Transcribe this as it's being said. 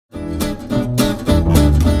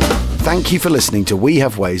Thank you for listening to We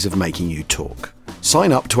Have Ways of Making You Talk.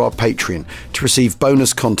 Sign up to our Patreon to receive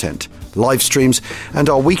bonus content, live streams, and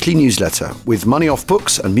our weekly newsletter with money off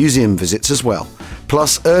books and museum visits as well,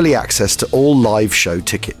 plus early access to all live show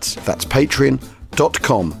tickets. That's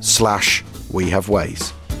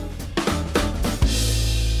patreon.com/wehaveways.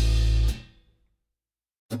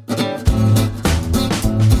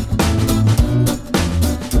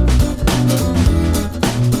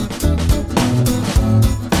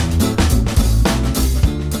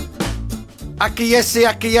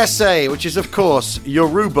 Akiyese, which is, of course,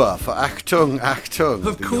 Yoruba for Achtung, Achtung.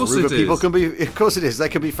 Of course it is. People can be, of course it is. They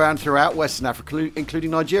can be found throughout Western Africa,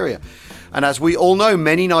 including Nigeria. And as we all know,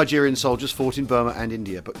 many Nigerian soldiers fought in Burma and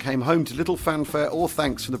India, but came home to little fanfare or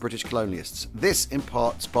thanks from the British colonialists. This, in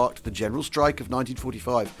part, sparked the general strike of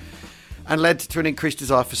 1945 and led to an increased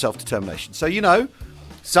desire for self-determination. So, you know,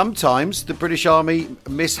 sometimes the British Army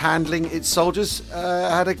mishandling its soldiers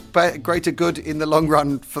had a greater good in the long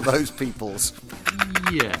run for those peoples.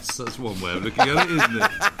 Yes, that's one way of looking at it, isn't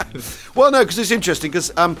it? Well, no, because it's interesting.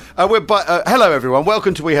 Because hello everyone,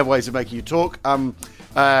 welcome to We Have Ways of Making You Talk. You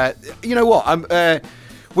know what?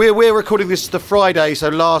 We're recording this the Friday, so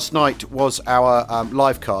last night was our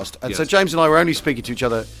live cast, and so James and I were only speaking to each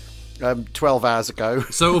other 12 hours ago.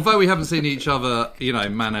 So although we haven't seen each other, you know,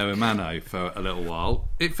 mano a mano for a little while,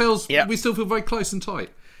 it feels we still feel very close and tight.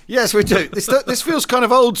 Yes, we do. This feels kind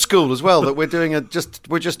of old school as well. That we're doing how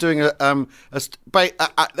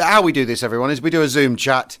we do this. Everyone is we do a Zoom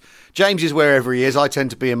chat. James is wherever he is. I tend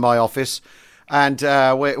to be in my office. And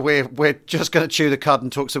we're just going to chew the cud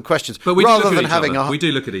and talk some questions. But we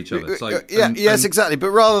do look at each other. So, yes, exactly. But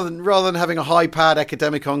rather than having a high-powered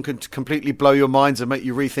academic on to completely blow your minds and make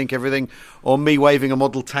you rethink everything, or me waving a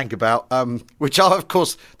model tank about, which are, of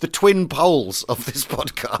course, the twin poles of this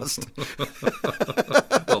podcast.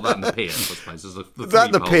 Well, that and the Piat, I suppose.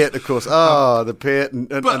 The Piat, of course. The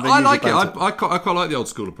Piat. But I like it. I quite like the old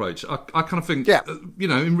school approach. I kind of think, you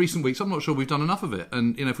know, in recent weeks, I'm not sure we've done enough of it.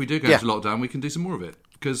 And, you know, if we do go into lockdown, we can do some more of it,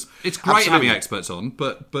 because it's great having experts on,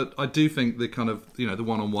 but I do think the kind of, you know, the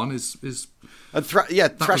one-on-one is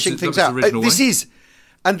thrashing things out. This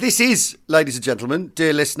is, ladies and gentlemen,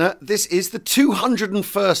 dear listener, this is the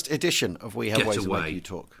 201st edition of We Have Ways of Making You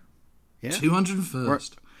Talk.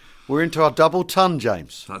 201st. We're into our double ton,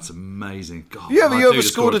 James. That's amazing. God, you ever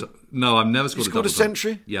scored a? No, I've never scored a double ton.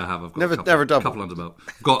 Century. Yeah, I have. I've got never a double. Couple under belt.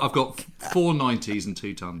 I've got 4 90s and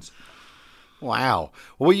 2 tons. Wow.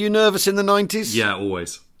 Were you nervous in the 90s? Yeah,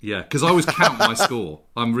 always. Yeah, because I always count my score.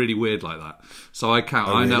 I'm really weird like that. So I count.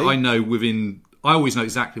 Oh, really? I know within. I always know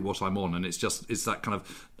exactly what I'm on, and it's that kind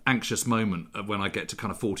of anxious moment of when I get to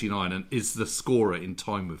kind of 49, and is the scorer in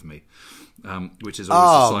time with me, which is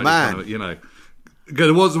always decided. Man. Kind of, you know,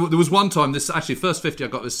 there was one time. This actually first 50 I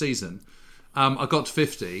got this season. I got to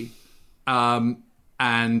 50, and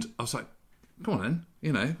I was like, "Come on, then."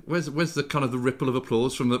 You know, where's the kind of the ripple of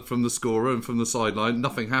applause from the scorer and from the sideline?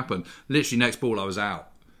 Nothing happened. Literally, next ball I was out,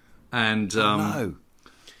 and so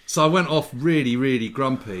I went off really, really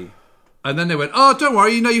grumpy. And then they went, "Oh, don't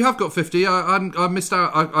worry, you know you have got 50. I missed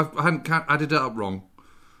out. I hadn't added it up wrong."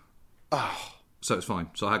 Oh. So it's fine.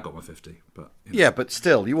 So I had got my 50, but you know. Yeah, but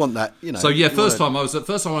still, you want that, you know. So yeah, first time I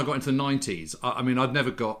got into the 90s. I mean, I'd never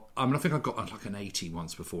got. I mean, I think I got like an 80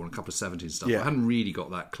 once before and a couple of 70s and stuff. Yeah. I hadn't really got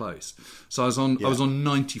that close. So I was on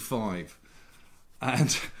 95,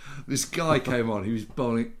 and this guy came on. He was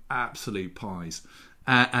bowling absolute pies,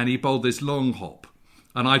 and he bowled this long hop,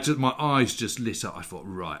 and my eyes just lit up. I thought,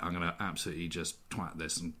 right, I'm going to absolutely just twat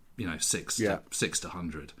this, and you know, 6 to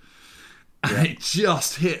 100, and it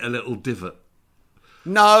just hit a little divot.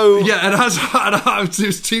 No. Yeah, and it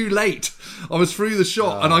was too late. I was through the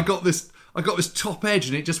shot, and I got this top edge,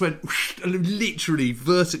 and it just went literally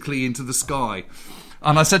vertically into the sky.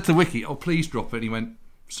 And I said to Wiki, "Oh, please drop it." And he went,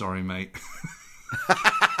 "Sorry, mate."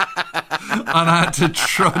 And I had to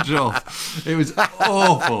trudge off. It was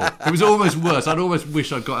awful. It was almost worse. I'd almost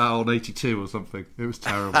wish I'd got out on 82 or something. It was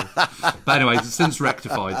terrible. But anyway, it's since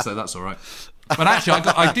rectified, so that's all right. But actually,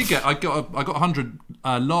 I got 100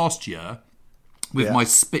 last year. With my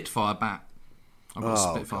Spitfire bat. I've got a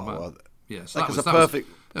Spitfire bat. Well, yeah, so that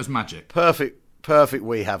was magic. Perfect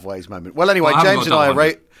We Have Ways moment. Well, anyway, James and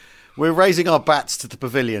I we're raising our bats to the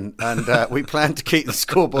pavilion, and we plan to keep the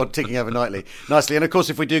scoreboard ticking over nicely. And of course,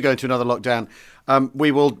 if we do go into another lockdown,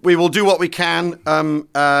 we will do what we can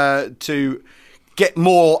to get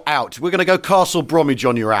more out. We're going to go Castle Bromwich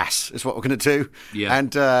on your ass, is what we're going to do. Yeah.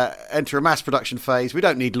 And enter a mass production phase. We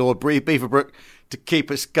don't need Lord Beaverbrook to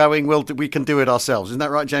keep us going. We can do it ourselves. Isn't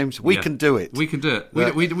that right, James? We can do it. We can do it. We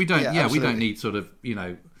don't. Yeah, we don't need sort of, you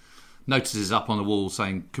know, notices up on the wall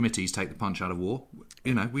saying committees take the punch out of war.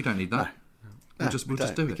 You know, we don't need that. We'll just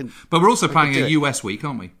do it. But we're also planning a US week,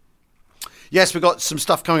 aren't we? Yes, we've got some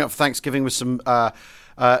stuff coming up for Thanksgiving with some, a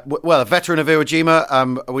veteran of Iwo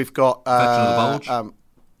Jima. We've got veteran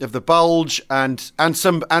of the Bulge, and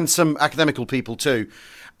some academical people too,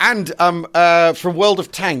 and from World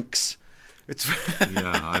of Tanks.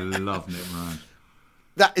 Yeah, I love Nick Moran.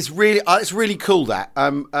 That is really it's really cool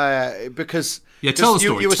because tell the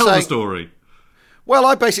story. Tell the story. Well,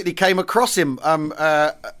 I basically came across him.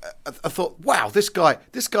 I thought, wow, this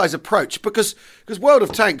guy's approach, because World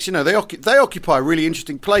of Tanks, you know, they occupy a really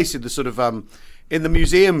interesting place in the sort of in the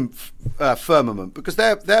museum firmament, because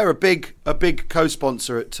they're a big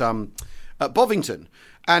co-sponsor at Bovington,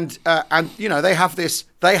 and you know, they have this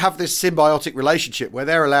symbiotic relationship where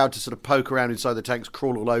they're allowed to sort of poke around inside the tanks,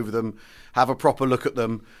 crawl all over them, have a proper look at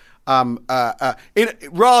them.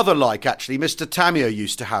 Rather like actually Mr. Tamiya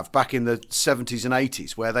used to have back in the 70s and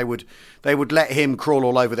 80s, where they would let him crawl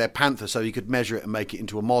all over their Panther so he could measure it and make it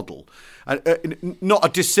into a model. Not a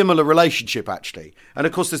dissimilar relationship actually. And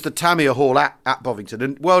of course there's the Tamiya Hall at Bovington,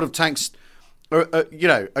 and World of Tanks are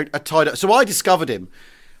tied up. So I discovered him.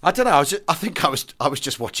 I don't know. I think I was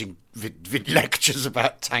just watching lectures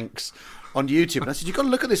about tanks on YouTube, and I said, you've got to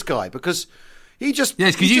look at this guy, because he just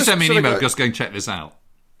because you sent me an email just going, check this out.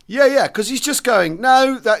 Yeah, because he's just going,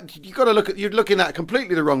 no, that you got to look at, you're looking at it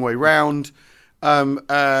completely the wrong way round.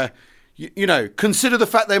 You know, consider the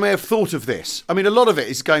fact they may have thought of this. I mean, a lot of it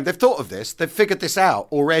is going, they've thought of this, they've figured this out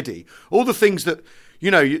already. All the things that,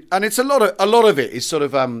 you know, and it's a lot of it is sort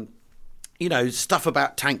of, you know, stuff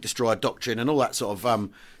about tank destroyer doctrine and all that sort of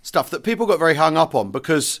stuff that people got very hung up on,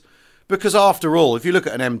 because after all, if you look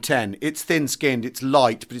at an M10, it's thin-skinned, it's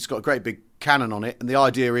light, but it's got a great big cannon on it, and the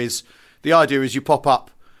idea is you pop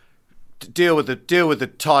up, deal with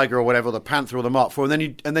the Tiger or whatever, or the Panther or the Mark IV,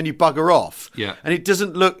 and then you bugger off. Yeah. And it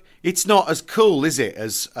doesn't look, it's not as cool, is it,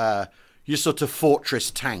 as your sort of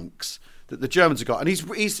fortress tanks that the Germans have got. And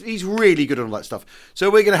he's really good on all that stuff.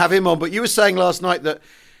 So we're going to have him on. But you were saying last night that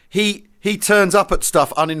he turns up at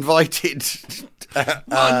stuff uninvited. No,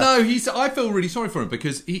 I feel really sorry for him,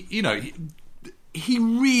 because he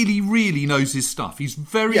really, really knows his stuff. He's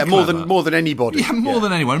very clever. more than anybody. Yeah, more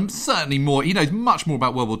than anyone. Certainly more. He knows much more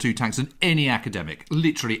about World War II tanks than any academic.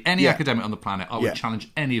 Literally any academic on the planet. I would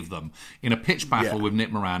challenge any of them in a pitched battle with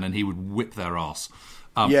Nick Moran, and he would whip their ass.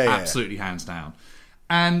 Absolutely, hands down.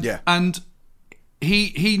 And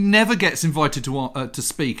he never gets invited to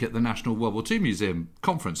speak at the National World War II Museum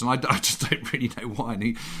conference, and I just don't really know why.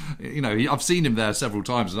 And I've seen him there several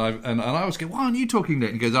times, and I always go, "Why aren't you talking,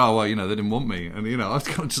 Nick?" And he goes, "Oh, well, they didn't want me." And I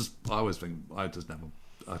always think, I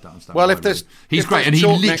don't understand. Well, he's great, and he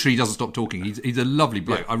literally doesn't stop talking. He's a lovely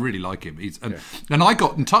bloke. I really like him. And I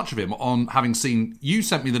got in touch with him on having seen you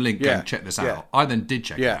sent me the link. Going, check this out. I then did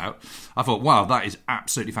check it out. I thought, wow, that is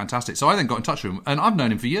absolutely fantastic. So I then got in touch with him, and I've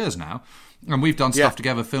known him for years now. And we've done stuff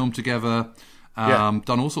together, filmed together, done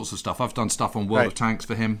all sorts of stuff. I've done stuff on World of Tanks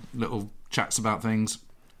for him, little chats about things.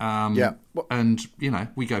 And,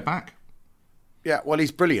 we go back. Yeah, well,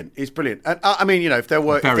 he's brilliant. And I mean, if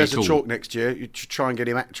there's a chalk next year, you try and get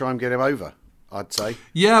him over, I'd say.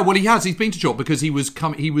 Yeah, well, he has. He's been to chalk because he was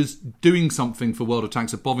doing something for World of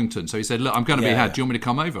Tanks at Bovington. So he said, "Look, I'm going to be here. Do you want me to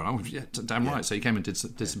come over?" And I went, "Yeah, damn right." So he came and did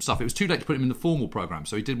some stuff. It was too late to put him in the formal program,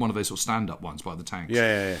 so he did one of those sort of stand-up ones by the tanks.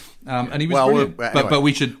 Yeah. And he was brilliant. Anyway, but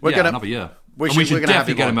we should another year. We should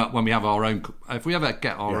definitely get him up when we have our own. If we ever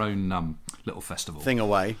get our own little festival thing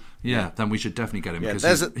away, then we should definitely get him,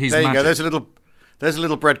 because he's there magic. You go. There's a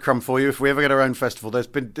little breadcrumb for you. If we ever get our own festival, there's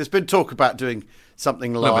been talk about doing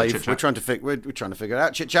something live. We're trying to figure it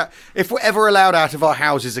out. Chit chat. If we're ever allowed out of our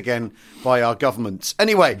houses again by our governments.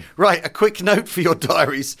 Anyway, right. A quick note for your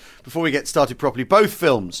diaries before we get started properly. Both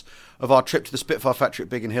films of our trip to the Spitfire factory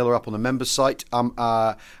at Biggin Hill are up on the members' site. And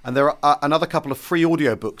there are another couple of free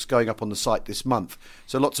audiobooks going up on the site this month.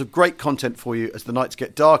 So lots of great content for you as the nights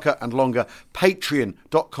get darker and longer.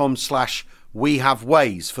 Patreon.com/We Have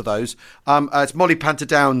Ways for those. It's Molly Panther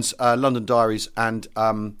Downs, London Diaries, and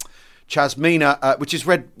Chas Mina, which is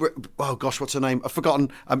read. Oh gosh, what's her name? I've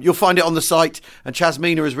forgotten. You'll find it on the site. And Chas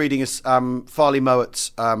Mina is reading us Farley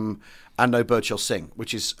Mowat's "And No Bird Shall Sing,"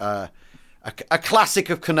 which is a classic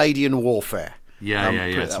of Canadian warfare. Yeah.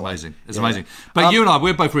 It's amazing. It's amazing. But you and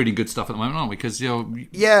we're both reading good stuff at the moment, aren't we? Because we're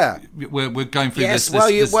going through this.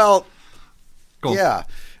 Well,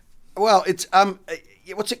 it's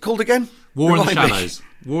what's it called again? War in the Shadows.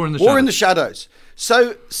 War in the Shadows.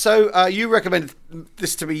 So you recommended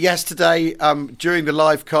this to me yesterday during the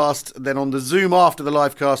live cast. Then on the Zoom after the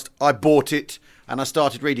live cast, I bought it and I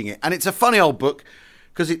started reading it. And it's a funny old book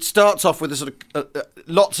because it starts off with a sort of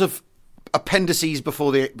lots of appendices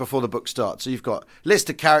before the book starts. So you've got list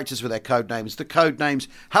of characters with their code names, the code names,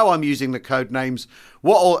 how I'm using the code names,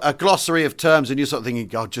 a glossary of terms, and you're sort of thinking,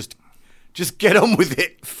 God, just get on with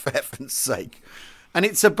it, for heaven's sake. And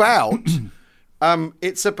it's about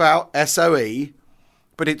SOE,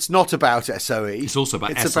 but it's not about SOE. It's also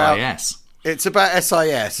about SIS. It's about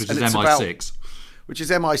SIS, which is MI6. Which is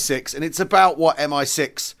MI6, and it's about what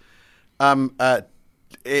MI6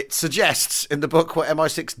 it suggests in the book what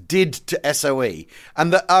MI6 did to SOE,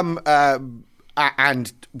 and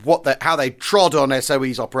how they trod on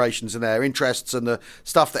SOE's operations and their interests, and the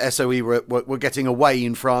stuff that SOE were getting away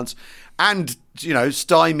in France, and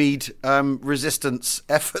stymied resistance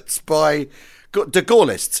efforts by de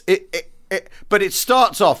Gaullists. But it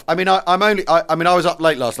starts off. I was up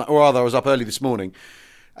late last night, or rather, I was up early this morning.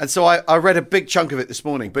 And so I read a big chunk of it this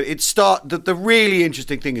morning. But the really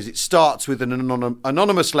interesting thing is it starts with an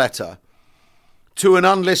anonymous letter to an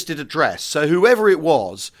unlisted address. So whoever it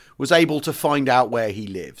was able to find out where he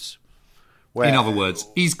lives. In other words,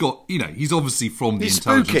 he's obviously from the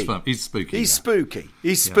intelligence firm. He's spooky.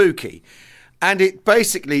 He's spooky. And he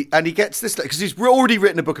gets this because he's already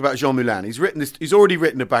written a book about Jean Moulin. He's already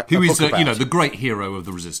written about who is the great hero of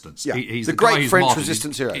the resistance. Yeah, he's the great French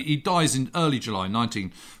resistance hero. He dies in early July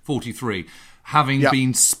 1943, having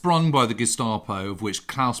been sprung by the Gestapo, of which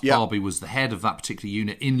Klaus Barbie was the head of that particular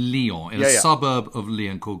unit in Lyon, in a suburb of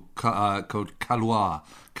Lyon called Caluire.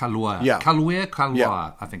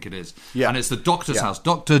 Caluire, I think it is. Yeah. And it's the doctor's house,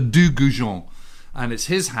 Dr. Dugoujon. And it's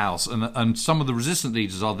his house, and some of the resistance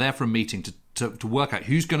leaders are there for a meeting to work out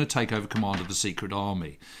who's going to take over command of the secret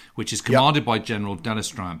army, which is commanded by General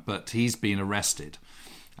Delestraint, but he's been arrested.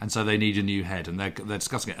 And so they need a new head, and they're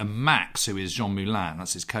discussing it. And Max, who is Jean Moulin,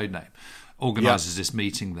 that's his code name, organises this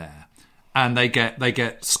meeting there. And they get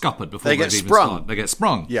scuppered before they've even started. They get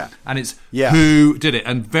sprung. Yeah. And it's who did it.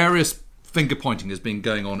 And various finger-pointing has been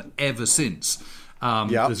going on ever since.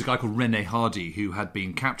 There's a guy called René Hardy who had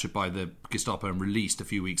been captured by the Gestapo and released a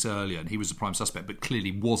few weeks earlier, and he was the prime suspect but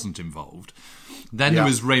clearly wasn't involved. Then there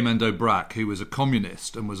was Raymond Aubrac, who was a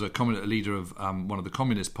communist and was a leader of one of the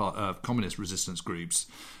communist resistance groups,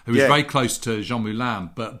 who was very close to Jean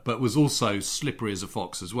Moulin but was also slippery as a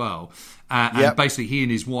fox as well. And basically he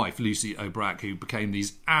and his wife, Lucy Aubrac, who became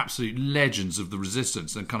these absolute legends of the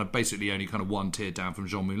resistance and kind of basically only kind of one tier down from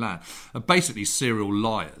Jean Moulin, are basically serial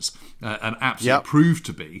liars and absolutely proved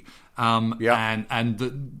to be. And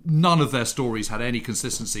none of their stories had any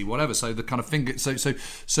consistency, whatever. So the kind of finger,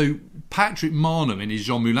 so Patrick Marnham in his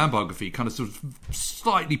Jean Moulin biography kind of sort of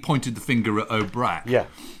slightly pointed the finger at Aubrac. Yeah.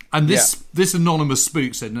 And this anonymous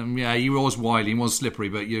spook said, he was wily, he was slippery,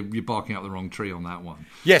 but you're barking up the wrong tree on that one.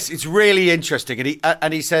 Yes, it's really interesting,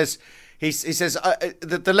 and he says. He says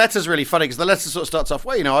the letter's really funny because the letter sort of starts off,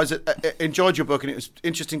 I enjoyed your book and it was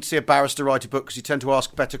interesting to see a barrister write a book because you tend to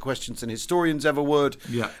ask better questions than historians ever would.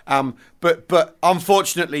 Yeah. But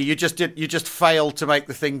unfortunately, you just failed to make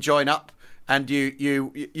the thing join up, and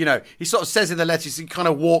you he sort of says in the letter he kind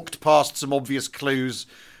of walked past some obvious clues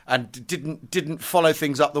and didn't follow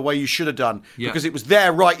things up the way you should have done because it was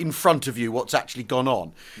there right in front of you what's actually gone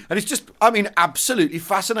on, and it's just absolutely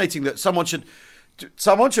fascinating that someone should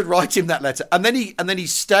write him that letter, and then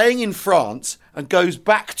he's staying in France and goes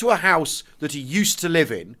back to a house that he used to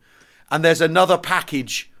live in, and there's another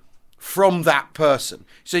package from that person.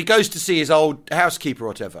 So he goes to see his old housekeeper or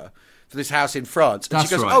whatever for this house in France, and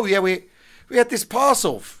she goes, "Oh yeah, we had this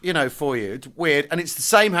parcel, for you. It's weird, and it's the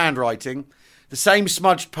same handwriting, the same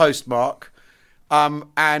smudged postmark,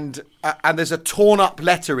 and there's a torn up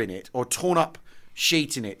letter in it or torn up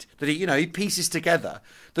sheet in it that he pieces together."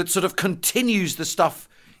 That sort of continues the stuff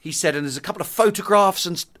he said, and there's a couple of photographs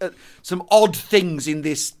and some odd things in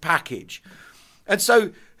this package. And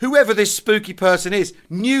so whoever this spooky person is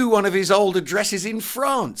knew one of his old addresses in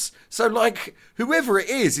France. So whoever it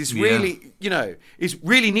is really,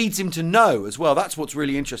 really needs him to know as well. That's what's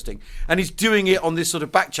really interesting. And he's doing it on this sort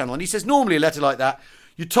of back channel. And he says normally a letter like that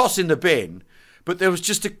you toss in the bin, but there was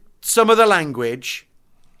just some of the language,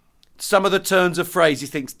 some of the turns of phrase. He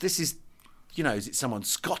thinks this is. Is it someone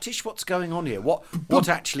Scottish? What's going on here? What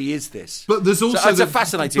actually is this? But there's also it's a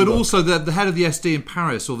fascinating. But also the head of the SD in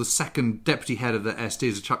Paris, or the second deputy head of the SD,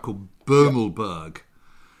 is a chap called Bermelberg.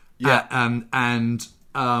 Yeah, and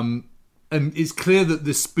it's clear that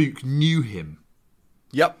this spook knew him.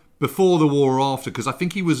 Yep. Before the war or after, because I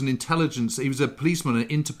think he was he was a policeman at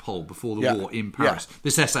Interpol before the war in Paris. Yeah.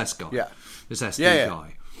 This SS guy. Yeah. This SD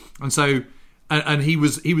guy, and so. And he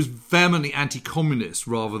was vehemently anti-communist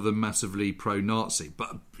rather than massively pro-Nazi.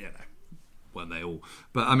 But weren't they all?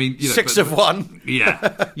 But I mean, six of one.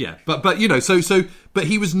 Yeah. But but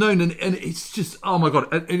he was known, and it's just, oh my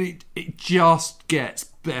god, and it just gets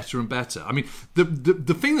better and better. I mean,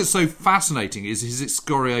 the thing that's so fascinating is his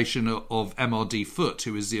excoriation of MRD Foote,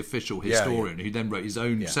 who is the official historian, who then wrote his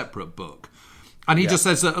own separate book. And he just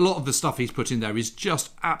says that a lot of the stuff he's put in there is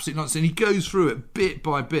just absolutely nonsense. And he goes through it bit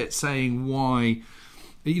by bit, saying why,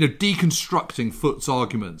 deconstructing Foote's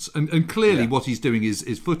arguments. And clearly what he's doing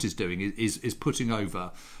is Foote is doing is putting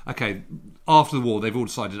over, okay, after the war, they've all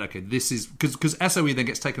decided, okay, this is... Because SOE then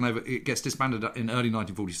gets taken over, it gets disbanded in early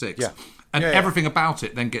 1946. Yeah. And everything about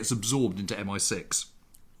it then gets absorbed into MI6.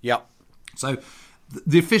 Yeah. So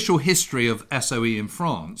the official history of SOE in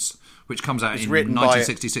France, which comes out in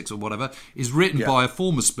 1966 or whatever, is written by a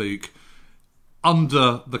former spook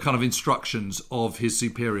under the kind of instructions of his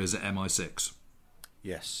superiors at MI6.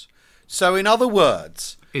 Yes. So in other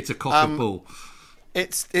words, it's a cock and bull.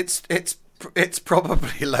 It's probably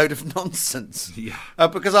a load of nonsense. Yeah.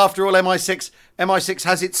 Because after all, MI6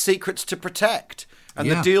 has its secrets to protect, and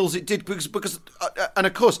the deals it did because and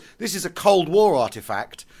of course this is a Cold War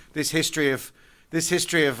artifact. This history of SOE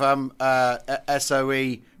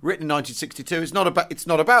written in 1962. It's not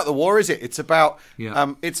about the war, is it? It's about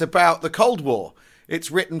the Cold War. It's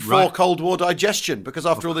written for Cold War digestion, because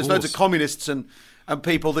after all, there's loads of communists and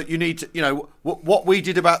people that you need to, what we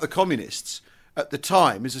did about the communists at the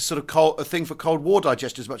time is a sort of a thing for Cold War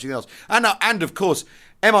digestion as much as anything else. And of course,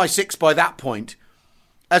 MI6 by that point,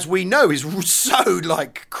 as we know, is so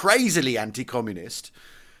crazily anti-communist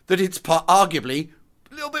that it's arguably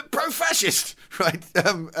a little bit pro-fascist, right?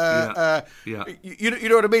 You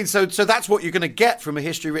know what I mean? So that's what you're going to get from a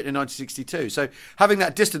history written in 1962. So having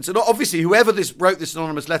that distance, and obviously whoever wrote this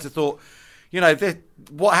anonymous letter thought,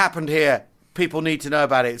 what happened here, people need to know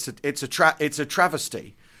about it. It's a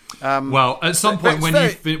travesty. Well, at some point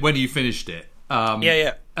when you finished it,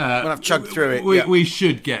 when I've chugged through it, we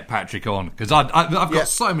should get Patrick on, because I've got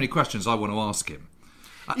so many questions I want to ask him.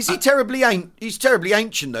 Is he terribly He's terribly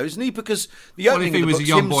ancient, though, isn't he? Because the opening if he of the was a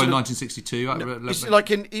young boy in of,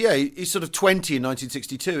 1962? He's sort of 20 in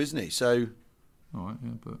 1962, isn't he? So, all right,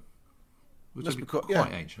 but must be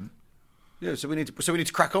quite ancient. Yeah, so we need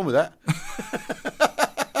to crack on with that.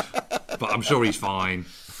 But I'm sure he's fine.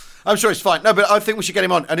 I'm sure he's fine. No, but I think we should get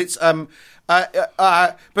him on, and it's because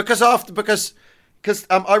I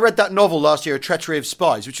read that novel last year, A Treachery of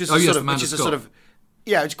Spies, which is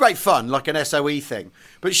it's great fun, like an SOE thing.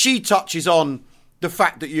 But she touches on the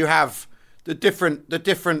fact that you have the different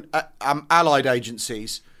allied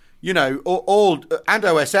agencies, all and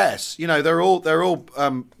OSS. They're all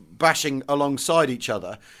bashing alongside each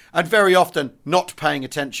other, and very often not paying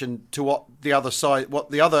attention to what the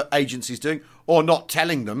other agency's doing, or not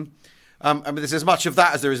telling them. There's as much of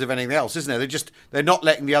that as there is of anything else, isn't there? They're not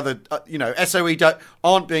letting the other, SOE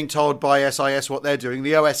aren't being told by SIS what they're doing.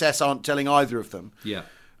 The OSS aren't telling either of them. Yeah.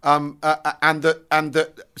 So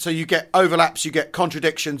you get overlaps, you get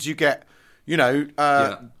contradictions, you get,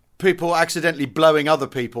 people accidentally blowing other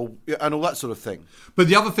people and all that sort of thing. But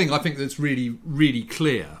the other thing I think that's really, really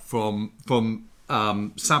clear from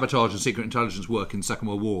sabotage and secret intelligence work in the Second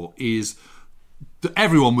World War is that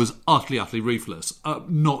everyone was utterly ruthless,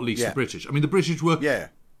 not least the British. I mean, the British were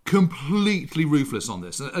completely ruthless on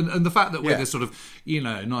this. And the fact that we're this sort of,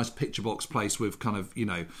 nice picture box place with kind of,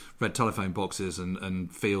 red telephone boxes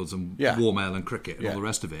and fields and war mail and cricket and all the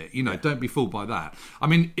rest of it, don't be fooled by that. I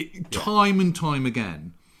mean, time and time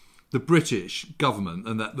again, the British government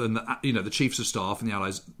and the chiefs of staff and the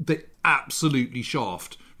Allies, they absolutely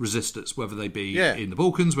shaft resistors, whether they be in the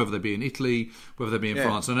Balkans, whether they be in Italy, whether they be in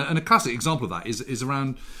France. And a classic example of that is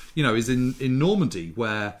around, is in Normandy,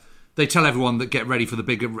 where they tell everyone that get ready for the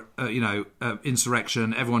big,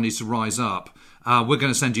 insurrection. Everyone needs to rise up. We're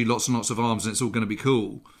going to send you lots and lots of arms, and it's all going to be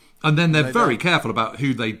cool. And then they're very careful about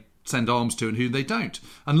who they send arms to and who they don't.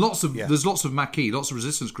 And there's lots of Maquis, lots of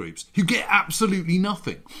resistance groups who get absolutely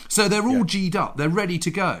nothing. So they're all G'd up. They're ready to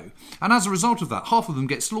go. And as a result of that, half of them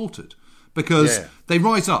get slaughtered. Because they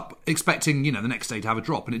rise up expecting, the next day to have a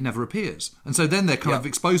drop, and it never appears. And so then they kind of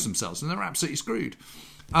expose themselves, and they're absolutely screwed.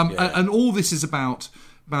 And all this is about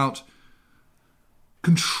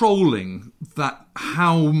controlling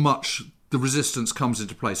how much the resistance comes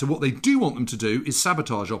into play. So what they do want them to do is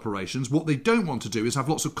sabotage operations. What they don't want to do is have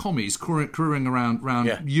lots of commies careering around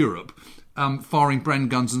Europe, firing Bren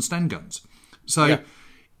guns and Sten guns. So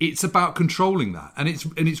it's about controlling that. And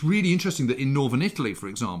it's really interesting that in northern Italy, for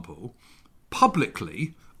example,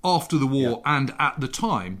 publicly, after the war and at the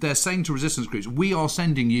time, they're saying to resistance groups, we are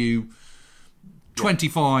sending you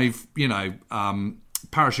 25,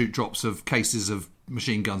 parachute drops of cases of,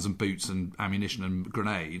 machine guns and boots and ammunition and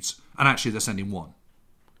grenades, and actually they're sending one.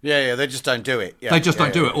 Yeah, they just don't do it. Yeah, they just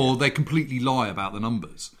don't do it, or they completely lie about the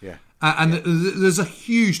numbers. Yeah. There's a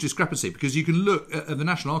huge discrepancy, because you can look at the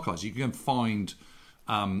National Archives, you can go and find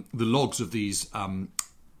the logs of these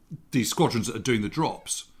squadrons that are doing the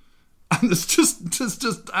drops, and there's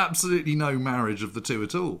just absolutely no marriage of the two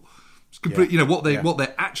at all. It's complete, what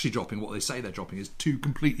they're actually dropping, what they say they're dropping, is two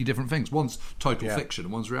completely different things. One's total fiction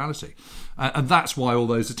and one's reality, and that's why all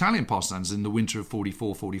those Italian partisans in the winter of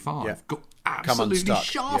 44-45 got absolutely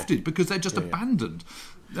shafted because they're just abandoned.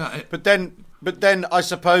 But then I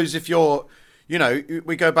suppose if you're,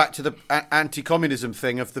 we go back to the anti-communism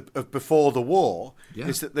thing of before the war,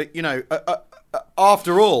 is that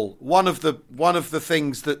after all, one of the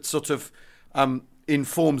things that sort of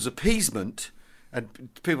informs appeasement. And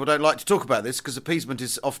people don't like to talk about this because appeasement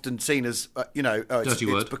is often seen as, dirty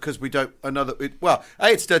word. It's because we don't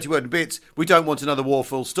it's a dirty word, and B, we don't want another war.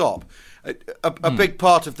 Full stop. A big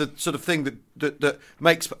part of the sort of thing that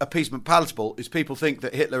makes appeasement palatable is people think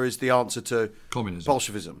that Hitler is the answer to communism,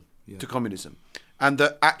 Bolshevism, to communism, and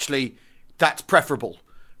that actually that's preferable.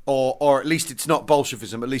 Or at least it's not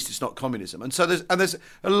Bolshevism, at least it's not communism. And so there's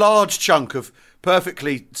a large chunk of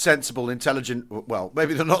perfectly sensible, intelligent, well,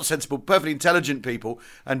 maybe they're not sensible, perfectly intelligent people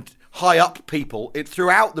and high up people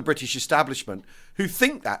throughout the British establishment who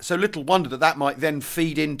think that. So little wonder that might then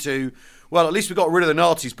feed into, well, at least we got rid of the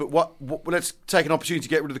Nazis, but let's take an opportunity to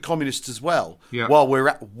get rid of the communists as well while we're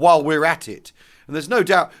at it. And there's no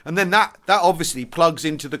doubt. And then that obviously plugs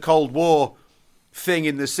into the Cold War thing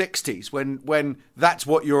in the 60s when that's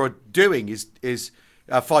what you're doing is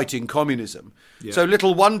fighting communism. So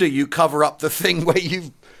little wonder you cover up the thing where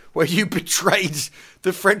you betrayed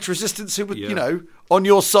the French resistance who were on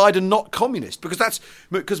your side and not communist,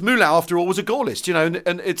 because Moulin after all was a Gaullist,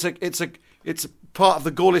 and it's a part of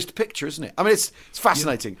the Gaullist picture, isn't it? I mean, it's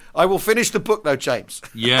fascinating. I will finish the book though, James.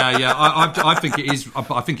 I think it is.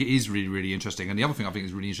 I think it is really, really interesting. And the other thing I think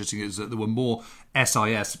is really interesting is that there were more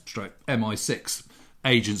SIS/MI6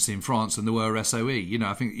 agents in France than there were SOE.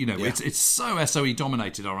 I think it's so SOE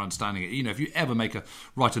dominated, our understanding. If you ever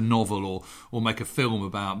write a novel or make a film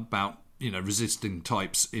about resisting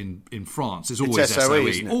types in France, it's always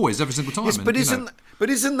SOE. Always, every single time. Yes, but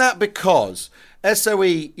isn't that because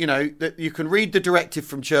SOE, that you can read the directive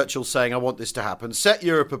from Churchill saying, I want this to happen, set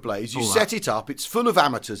Europe ablaze, you set it up, it's full of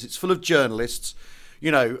amateurs, it's full of journalists,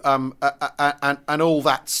 and all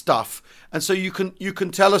that stuff. And so you can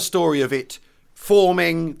tell a story of it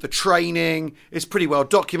forming, the training, it's pretty well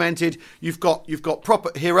documented. You've got proper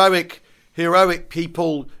heroic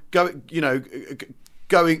people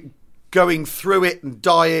going through it and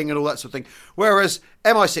dying and all that sort of thing. Whereas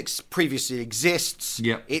MI6 previously exists.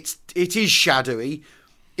 Yeah. It is shadowy.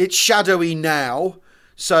 It's shadowy now.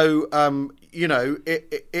 So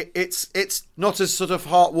it's not as sort of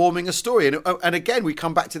heartwarming a story. And again, we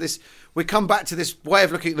come back to this way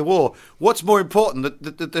of looking at the war. What's more important,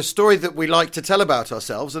 the story that we like to tell about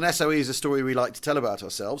ourselves, and SOE is a story we like to tell about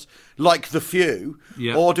ourselves, like The Few,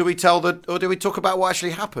 or do we talk about what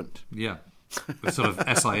actually happened? Yeah. The sort of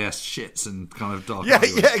SIS shits and kind of dark. Yeah,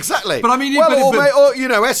 exactly. But I mean,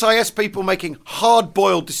 SIS people making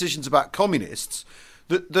hard-boiled decisions about communists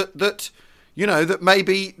that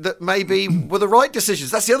maybe were the right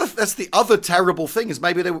decisions. That's the other terrible thing, is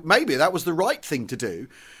maybe that was the right thing to do,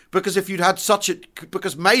 because if you'd had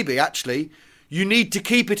because maybe actually you need to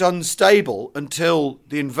keep it unstable until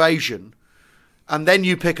the invasion, and then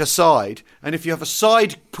you pick a side. And if you have a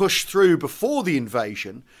side push through before the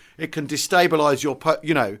invasion, it can destabilise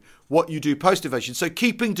what you do post-invasion. So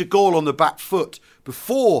keeping de Gaulle on the back foot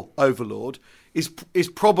before Overlord is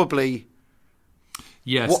probably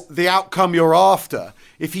what the outcome you're after.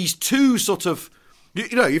 If he's too sort of,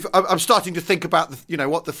 I'm starting to think about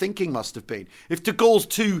what the thinking must have been. If de Gaulle's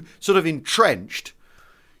too sort of entrenched,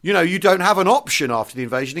 you don't have an option after the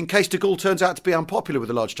invasion in case de Gaulle turns out to be unpopular with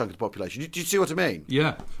a large chunk of the population. Do you see what I mean?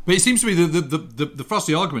 Yeah, but it seems to me the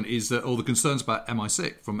frosty argument is that, or the concerns about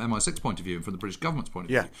MI6 from MI6 point of view and from the British government's point of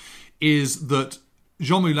view, is that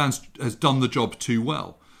Jean Moulin has done the job too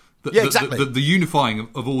well. Exactly. The unifying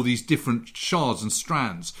of all these different shards and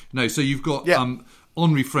strands. So you've got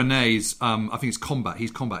Henri Frenet's, I think it's Combat.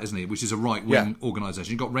 He's Combat, isn't he? Which is a right-wing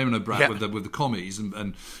organisation. You've got Raymond O'Brien with the commies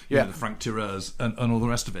and the Franc Tireurs and all the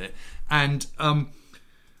rest of it. And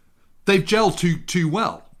they've gelled too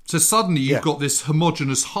well. So suddenly you've got this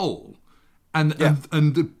homogenous whole, and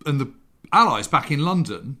the Allies back in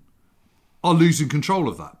London are losing control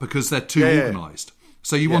of that because they're too organised.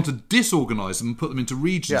 So you want to disorganise them and put them into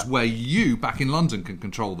regions Yeah. where you, back in London, can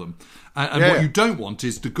control them. And Yeah, what yeah. you don't want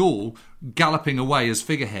is de Gaulle galloping away as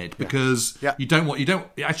figurehead, because Yeah. what you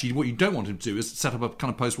don't want him to do is set up a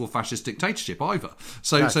kind of post-war fascist dictatorship either.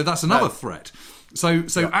 So that's another threat. So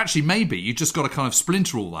actually, maybe you just got to kind of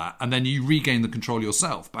splinter all that, and then you regain the control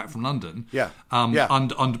yourself back from London.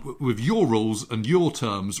 And with your rules and your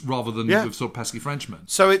terms, rather than with sort of pesky Frenchmen.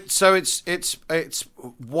 So it's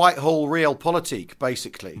Whitehall realpolitik,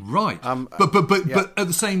 basically. Right. But at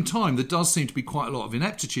the same time, there does seem to be quite a lot of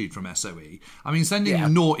ineptitude from SOE. I mean,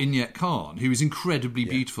 sending Noor Inayat Khan, who is incredibly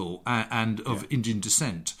beautiful and of Indian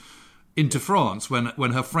descent, into France when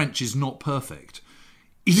her French is not perfect.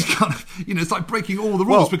 He's kind of, it's like breaking all the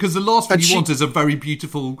rules, because the last thing you want is a very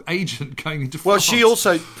beautiful agent going into France. Well, she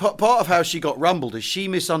also, part of how she got rumbled is she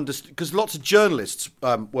misunderstood, because lots of journalists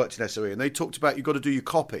worked in SOE, and they talked about you've got to do your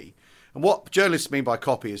copy. And what journalists mean by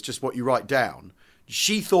copy is just what you write down.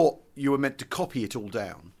 She thought you were meant to copy it all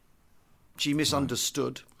down. She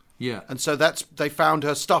misunderstood. Yeah. And so they found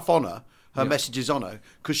her stuff on her, messages on her,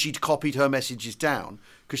 because she'd copied her messages down,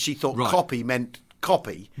 because she thought copy meant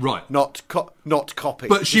copy, not copy.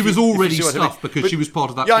 But she was already stuffed because she was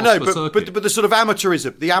part of that. Yeah, I know, circuit. but the sort of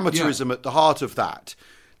amateurism at the heart of that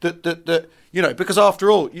because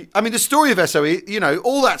after all, the story of SOE,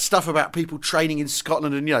 all that stuff about people training in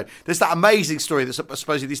Scotland, and there's that amazing story that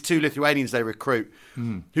supposedly these 2 Lithuanians they recruit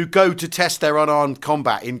who go to test their unarmed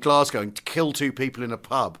combat in Glasgow and to kill 2 people in a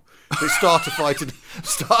pub. They start a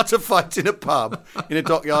fight in a pub, in a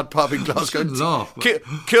dockyard pub in Glasgow. Laugh.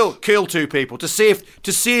 Kill 2 people to see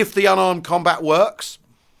if the unarmed combat works.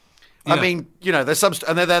 Yeah. I mean, there's some,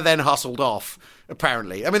 and they're then hustled off.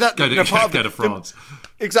 Apparently, I mean that go to France.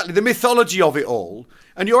 Exactly, the mythology of it all.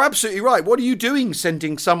 And you're absolutely right. What are you doing,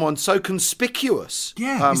 sending someone so conspicuous?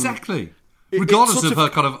 Yeah, exactly. Regardless of her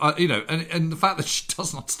kind of, and the fact that she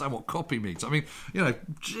doesn't understand what copy means. I mean,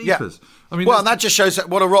 jeepers. Yeah. I mean, and that just shows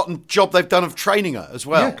what a rotten job they've done of training her as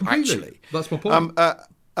well. Yeah, completely. Actually, that's my point.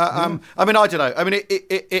 I mean, I don't know. I mean,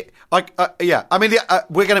 I mean,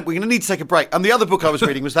 we're gonna need to take a break. And the other book I was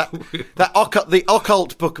reading was the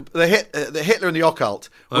occult book, the Hitler and the Occult,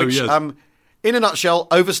 which, in a nutshell,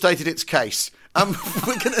 overstated its case.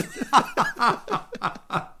 We're gonna.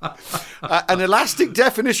 An elastic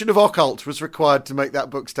definition of occult was required to make that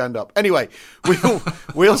book stand up. Anyway,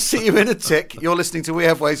 we'll see you in a tick. You're listening to We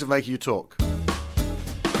Have Ways of Making You Talk.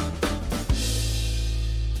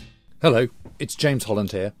 Hello, it's James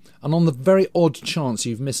Holland here, and on the very odd chance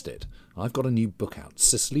you've missed it, I've got a new book out,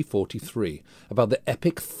 Sicily 43, about the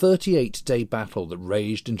epic 38-day battle that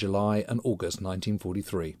raged in July and August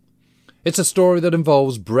 1943. It's a story that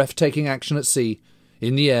involves breathtaking action at sea,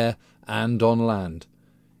 in the air, and on land.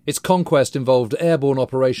 Its conquest involved airborne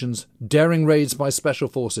operations, daring raids by special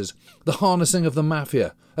forces, the harnessing of the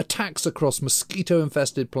mafia, attacks across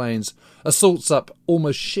mosquito-infested plains, assaults up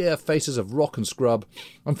almost sheer faces of rock and scrub,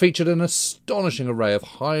 and featured an astonishing array of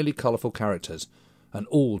highly colourful characters, and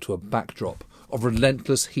all to a backdrop of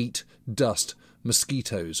relentless heat, dust,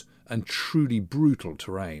 mosquitoes, and truly brutal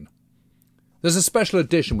terrain. There's a special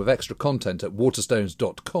edition with extra content at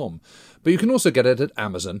Waterstones.com, but you can also get it at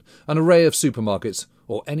Amazon, an array of supermarkets,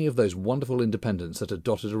 or any of those wonderful independents that are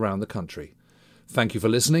dotted around the country. Thank you for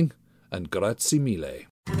listening, and grazie mille.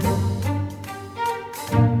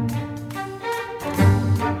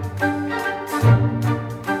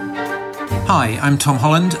 Hi, I'm Tom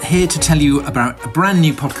Holland, here to tell you about a brand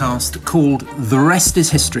new podcast called The Rest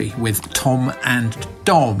is History with Tom and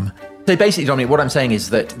Dom. So basically, Dominic, what I'm saying is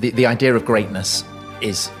that the idea of greatness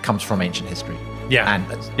comes from ancient history. Yeah. And,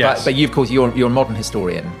 yes. But you, of course, you're a modern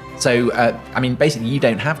historian. So, basically, you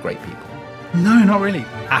don't have great people. No, not really.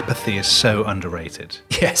 Apathy is so underrated.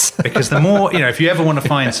 Yes. Because the more, if you ever want to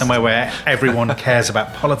find somewhere where everyone cares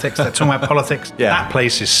about politics, they're talking about politics, that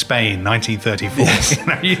place is Spain, 1934.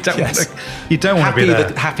 Yes. You don't want to be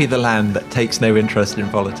there. Happy the land that takes no interest in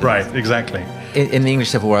politics. Right, exactly. In the English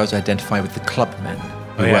Civil War, I was identified with the clubmen.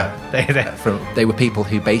 They were people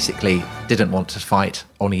who basically didn't want to fight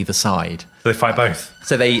on either side. They fight both.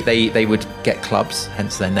 So they would get clubs,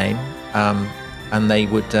 hence their name, and they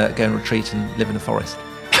would go and retreat and live in a forest.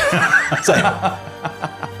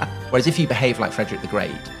 Whereas if you behave like Frederick the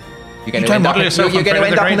Great, you're going to end up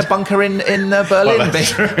in a bunker in Berlin being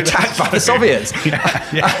attacked by the Soviets.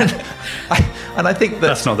 And I think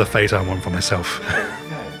that's not the fate I want for myself.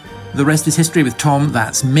 The Rest is History with Tom,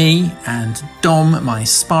 that's me, and Dom, my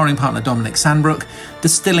sparring partner Dominic Sandbrook,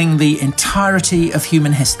 distilling the entirety of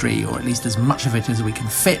human history, or at least as much of it as we can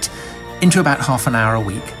fit, into about half an hour a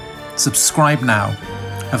week. Subscribe now.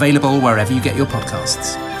 Available wherever you get your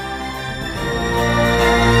podcasts.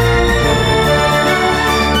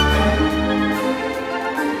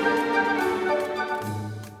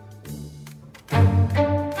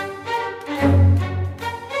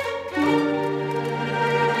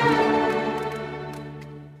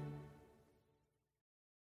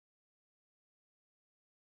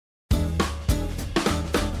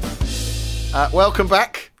 welcome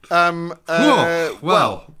back. Well,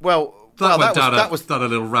 that was a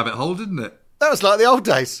little rabbit hole, didn't it? That was like the old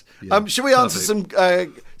days. Yeah, Shall we answer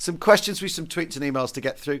some questions with some tweets and emails to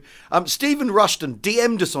get through? Stephen Rushton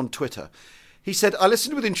DM'd us on Twitter. He said, I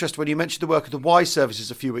listened with interest when you mentioned the work of the Y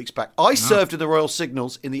services a few weeks back. I served in the Royal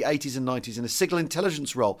Signals in the 80s and 90s in a signal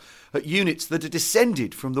intelligence role at units that are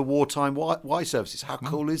descended from the wartime Y services. How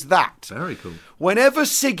cool is that? Very cool. Whenever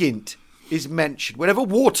SIGINT is mentioned, whenever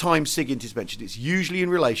wartime SIGINT is mentioned, it's usually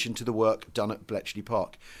in relation to the work done at Bletchley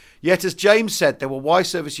Park. Yet, as James said, there were Y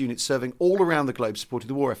service units serving all around the globe supporting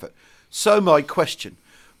the war effort. So my question,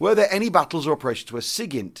 were there any battles or operations where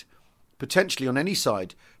SIGINT, potentially on any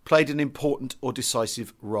side, played an important or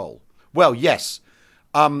decisive role? Well, yes.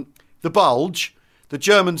 The Bulge, the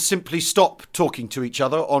Germans simply stopped talking to each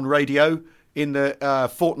other on radio in the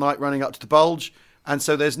fortnight running up to the Bulge, and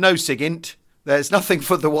so there's no SIGINT. There's nothing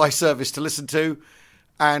for the Y service to listen to.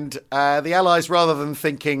 And the Allies, rather than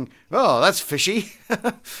thinking, oh, that's fishy,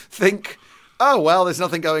 think, oh, well, there's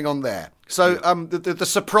nothing going on there. So the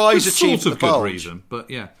surprise achievement sort of good reason, but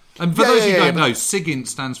yeah. And for those who don't know, SIGINT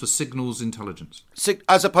stands for Signals Intelligence.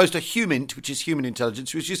 As opposed to HUMINT, which is Human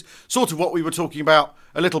Intelligence, which is sort of what we were talking about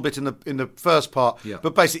a little bit in the first part. Yeah.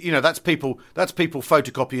 But basically, that's people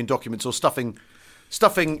photocopying documents or stuffing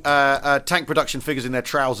tank production figures in their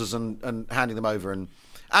trousers and handing them over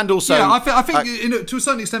and also, yeah, I think to a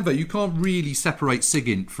certain extent, though, you can't really separate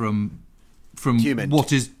SIGINT from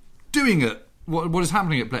what is doing it, what is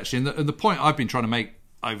happening at Bletchley. And the point I've been trying to make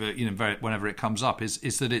over, whenever it comes up, is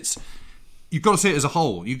that you've got to see it as a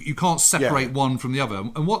whole. You can't separate one from the other.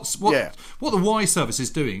 And what the Y service is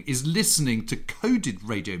doing is listening to coded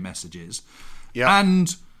radio messages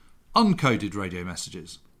and uncoded radio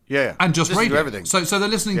messages. Yeah, and just radio. Everything. So they're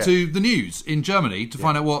listening to the news in Germany to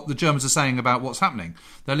find out what the Germans are saying about what's happening.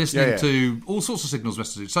 They're listening to all sorts of signals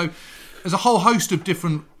messages. So there's a whole host of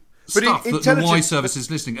different stuff that the Y service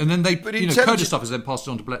is listening, and then coded stuff is then passed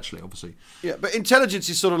on to Bletchley, obviously. Yeah, but intelligence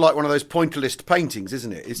is sort of like one of those pointillist paintings,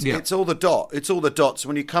 isn't it? It's all the dot. It's all the dots.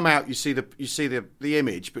 When you come out, you see the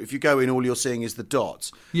image, but if you go in, all you're seeing is the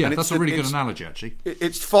dots. Yeah, and that's a really good analogy, actually.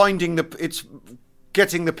 It's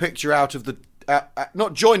getting the picture out of the.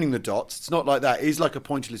 Not joining the dots. It's not like that. It's like a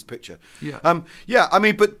pointillist picture. Yeah. I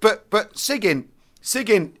mean, but SIGINT,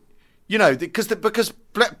 because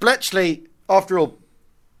Bletchley, after all,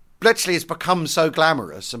 Bletchley has become so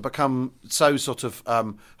glamorous and become so sort of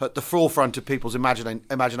at the forefront of people's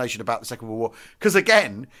imagination about the Second World War. Because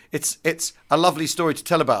again, it's a lovely story to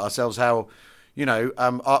tell about ourselves. How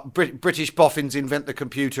British boffins invent the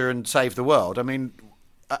computer and save the world. I mean.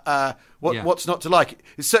 What's not to like?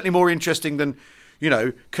 It's certainly more interesting than,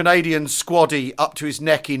 Canadian squaddy up to his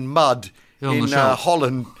neck in mud in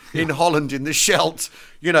Holland, in the Scheldt,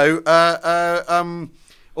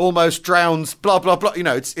 almost drowns, blah blah blah.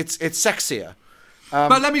 It's sexier.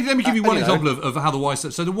 But let me give you one example of how the Y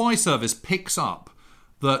service. So the Y service picks up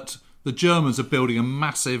that the Germans are building a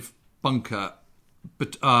massive bunker,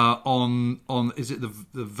 but on is it the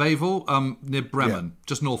Wevel near Bremen,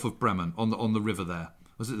 just north of Bremen on the river there.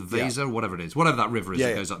 Was it the Weser or whatever it is? Whatever that river is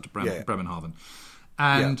that goes up to Bremenhaven.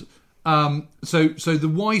 And so the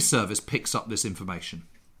Y service picks up this information.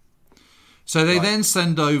 So they then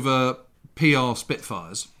send over PR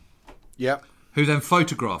Spitfires, who then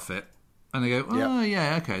photograph it, and they go,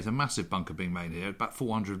 okay, there's a massive bunker being made here, about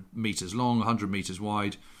 400 metres long, 100 metres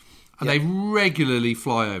wide, and they regularly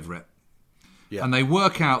fly over it. Yeah. And they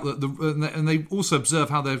work out that and they also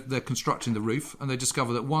observe how they're constructing the roof, and they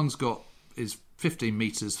discover that one's is 15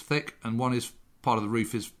 metres thick, and one is part of the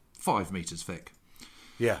roof is 5 metres thick.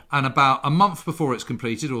 Yeah. And about a month before it's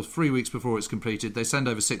completed, or 3 weeks before it's completed, they send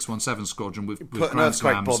over 617 Squadron with put an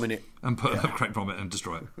earthquake bomb in it, and put an earthquake bomb in it and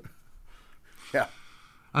destroy it. Yeah.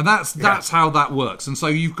 And that's how that works. And so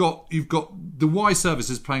you've got the Y service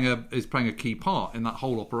is playing a key part in that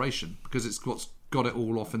whole operation, because it's what's got it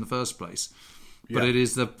all off in the first place. But it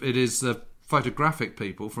is the photographic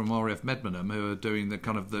people from RAF Medmenham who are doing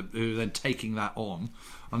who are then taking that on,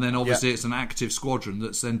 and then obviously it's an active squadron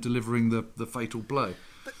that's then delivering the fatal blow.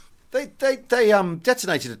 They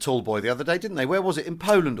detonated a tall boy the other day, didn't they? Where was it? In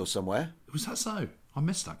Poland or somewhere? Was that so? I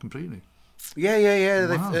missed that completely. Yeah.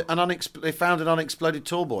 Wow. They found an unexploded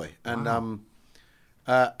tall boy and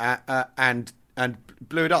and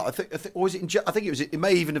blew it up. I think or was it I think it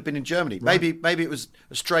may even have been in Germany. Right. Maybe it was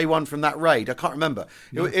a stray one from that raid. I can't remember.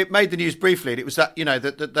 Yeah. It made the news briefly, and it was that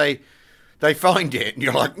that they find it, and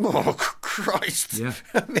you're like, oh Christ! Yeah.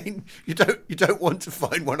 I mean, you don't want to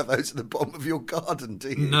find one of those at the bottom of your garden, do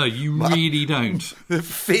you? No, you really don't. The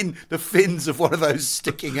fins of one of those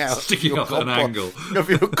sticking out at an angle of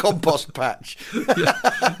your compost patch.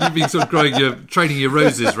 Yeah. You've been sort of training your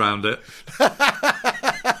roses round it.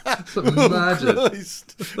 Imagine.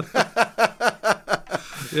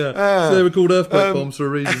 Yeah, so they were called earthquake bombs for a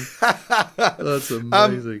reason. That's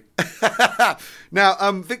amazing.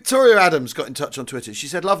 Now, Victoria Adams got in touch on Twitter. She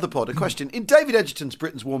said, "Love the pod. A question. In David Edgerton's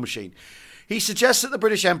Britain's War Machine, he suggests that the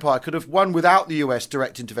British Empire could have won without the US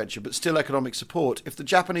direct intervention, but still economic support if the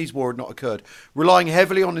Japanese War had not occurred, relying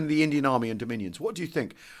heavily on the Indian Army and Dominions. What do you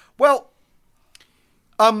think?" Well,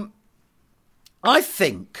 I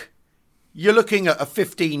think you're looking at a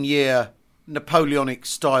 15-year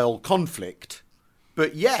Napoleonic-style conflict.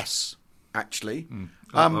 But yes, actually,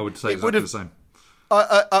 I would say exactly the same.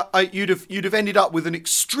 You'd have ended up with an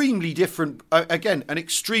extremely different, an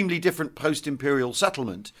extremely different post-imperial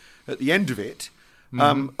settlement at the end of it.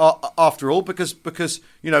 After all, because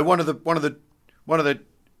one of the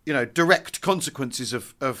direct consequences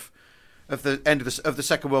of the end of the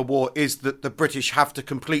Second World War is that the British have to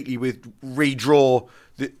completely redraw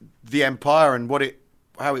the empire and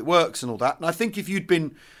how it works and all that. And I think if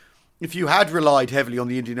you had relied heavily on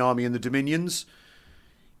the Indian Army and the Dominions,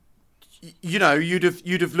 you'd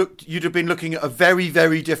have been looking at a very,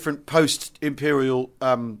 very different post-imperial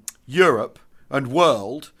Europe and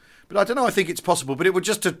world. But I don't know. I think it's possible, but it would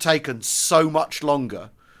just have taken so much longer.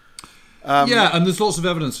 And there's lots of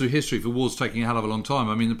evidence through history for wars taking a hell of a long time.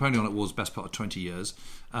 I mean, the Napoleonic War's best part of 20 years.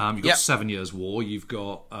 You've got 7 Years' War. You've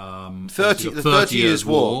got 30 Years'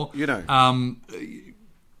 War.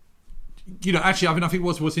 Actually, I think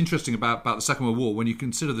what's interesting about the Second World War, when you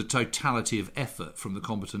consider the totality of effort from the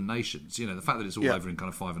combatant nations, the fact that it's all over in kind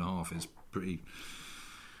of 5.5 is pretty.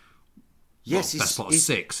 Yes, best part of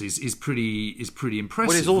 6 is pretty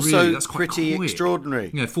impressive. But it's also really. That's quite pretty quick. Extraordinary.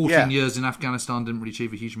 14 years in Afghanistan didn't really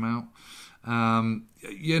achieve a huge amount.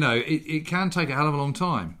 It can take a hell of a long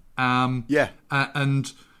time.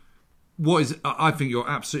 And what is? I think you're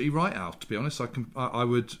absolutely right, Al. To be honest, I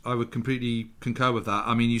would completely concur with that.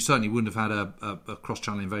 I mean, you certainly wouldn't have had a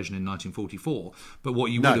cross-channel invasion in 1944, but what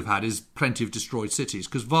you would have had is plenty of destroyed cities,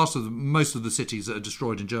 because most of the cities that are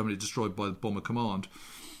destroyed in Germany are destroyed by the Bomber Command.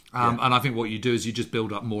 And I think what you do is you just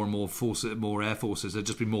build up more and more forces, more air forces. There'd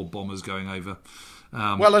just be more bombers going over.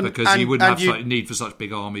 Because you wouldn't have such need for such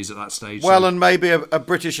big armies at that stage. And maybe a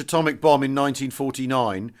British atomic bomb in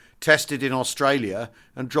 1949 tested in Australia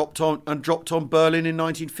and dropped on Berlin in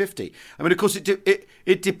 1950. I mean, of course,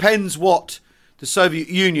 it depends where the Soviet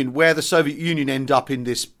Union end up in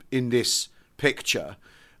this picture.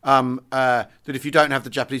 That if you don't have the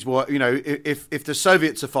Japanese War, if the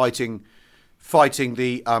Soviets are fighting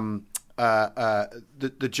the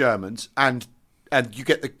Germans and you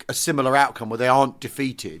get a similar outcome where they aren't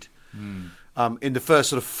defeated in the first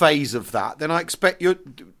sort of phase of that, then I expect you're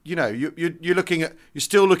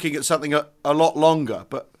still looking at something a lot longer,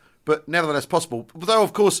 but nevertheless possible. Though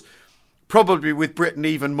of course, probably with Britain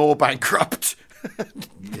even more bankrupt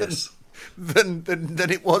than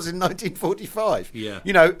it was in 1945. Yeah,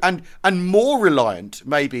 and more reliant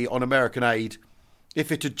maybe on American aid. If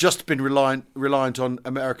it had just been reliant on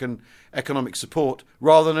American economic support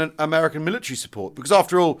rather than American military support. Because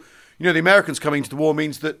after all, the Americans coming to the war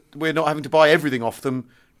means that we're not having to buy everything off them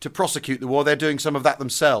to prosecute the war. They're doing some of that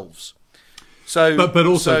themselves. So, but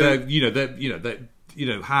also,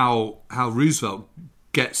 how Roosevelt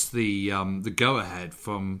gets the go ahead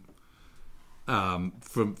from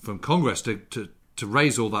Congress to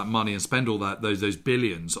raise all that money and spend all those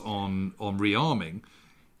billions on rearming.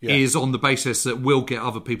 Is on the basis that we'll get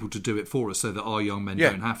other people to do it for us, so that our young men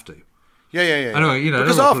don't have to. Yeah. Anyway,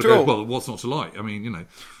 because after all, well, what's not to like? I mean,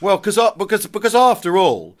 Well, because after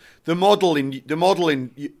all, the model in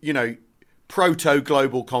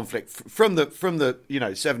proto-global conflict from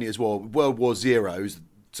the 7 Years' War, World War Zero, as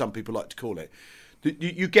some people like to call it.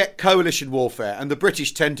 You get coalition warfare, and the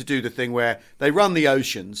British tend to do the thing where they run the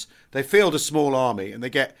oceans, they field a small army, and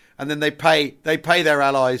then they pay their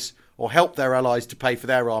allies, or help their allies to pay for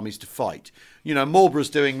their armies to fight. Marlborough's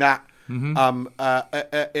doing that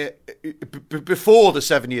before the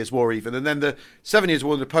 7 Years' War even, and then the 7 Years'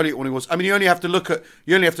 War, the Napoleonic Wars. I mean, you only have to look at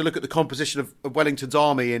the composition of Wellington's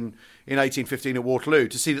army in 1815 at Waterloo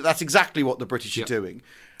to see that that's exactly what the British are doing,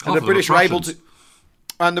 and the British are able to.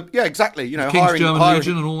 And exactly. The King's German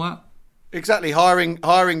Legion and all that. Exactly, hiring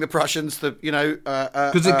the Prussians.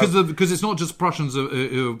 Because it's not just Prussians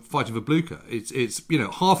who are fighting for Blucher. It's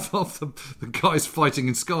half of the guys fighting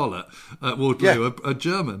in Scarlet at Waterloo are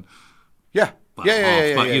German. Yeah,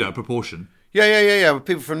 But proportion. Yeah. With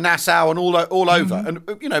people from Nassau and all over, and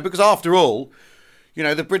because after all,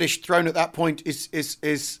 the British throne at that point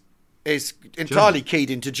is entirely keyed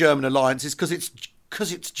into German alliances because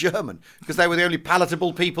it's German, because they were the only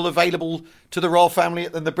palatable people available to the royal family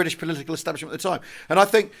and the British political establishment at the time. And I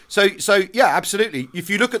think so. Yeah, absolutely. If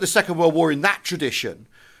you look at the Second World War in that tradition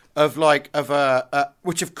of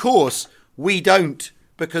which of course we don't,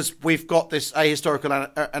 because we've got this ahistorical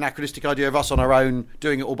anachronistic idea of us on our own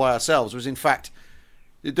doing it all by ourselves, was in fact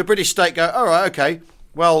the British state go, all right, okay,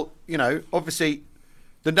 well, obviously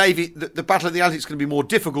the Navy, the Battle of the Atlantic is going to be more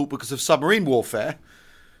difficult because of submarine warfare,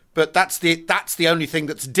 but that's the only thing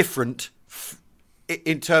that's different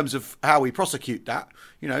in terms of how we prosecute that.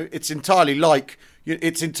 It's entirely like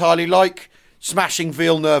smashing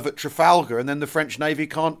Villeneuve at Trafalgar, and then the French Navy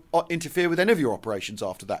can't interfere with any of your operations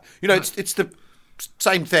after that. It's the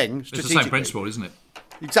same thing. It's the same principle, isn't it?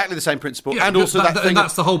 Exactly the same principle, yeah, and also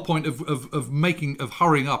that's the whole point of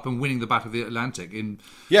hurrying up and winning the Battle of the Atlantic in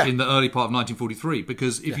the early part of 1943.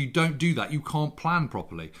 Because if you don't do that, you can't plan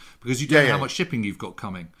properly, because you don't know how much shipping you've got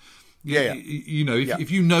coming.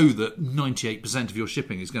 If you know that 98% of your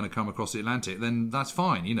shipping is going to come across the Atlantic, then that's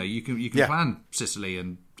fine. You can plan Sicily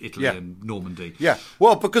and Italy and Normandy. Yeah,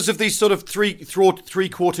 well, because of these sort of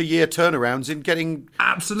three-quarter year turnarounds in getting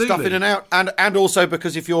stuff in and out, and also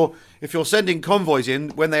because if you're sending convoys in,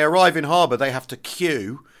 when they arrive in harbour, they have to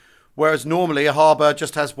queue. Whereas normally a harbour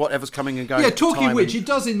just has whatever's coming and going. Yeah, talking of which, it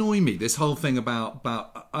does annoy me, this whole thing about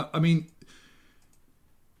I mean,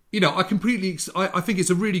 I think it's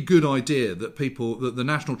a really good idea that the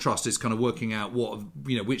National Trust is kind of working out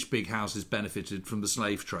which big houses benefited from the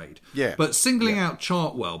slave trade. Yeah. But singling out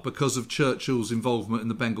Chartwell because of Churchill's involvement in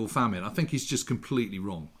the Bengal famine, I think he's just completely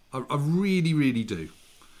wrong. I really, really do.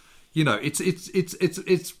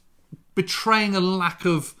 It's betraying a lack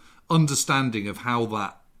of understanding of how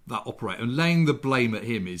that operates, and laying the blame at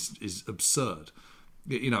him is absurd.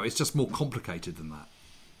 It's just more complicated than that.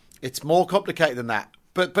 It's more complicated than that.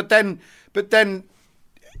 But then,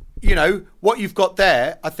 what you've got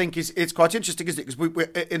there, I think it's quite interesting, isn't it? Because we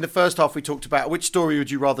in the first half we talked about which story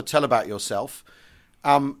would you rather tell about yourself,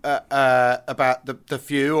 about the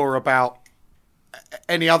few, or about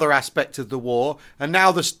any other aspect of the war. And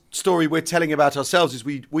now the story we're telling about ourselves is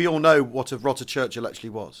we all know what a rotter Churchill actually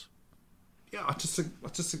was. Yeah, I just think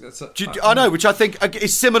that's. I know, which I think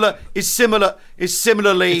is similarly.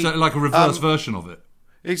 It's like a reverse version of it.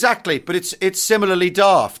 Exactly, but it's similarly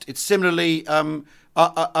daft. It's similarly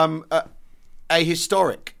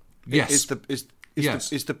ahistoric. Yes,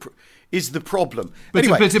 is the problem. But,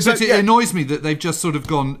 anyway, it annoys me that they've just sort of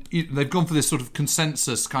gone. They've gone for this sort of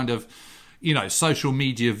consensus kind of, social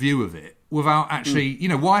media view of it without actually.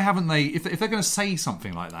 Why haven't they? If they're going to say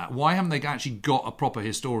something like that, why haven't they actually got a proper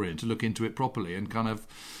historian to look into it properly and kind of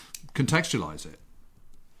contextualise it?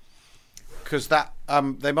 Because that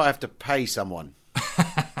they might have to pay someone.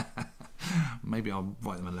 Maybe I'll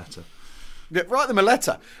write them a letter. Yeah, write them a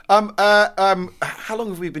letter. How long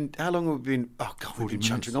have we been? Oh God, we've been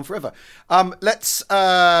chuntering on forever. Let's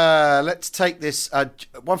take this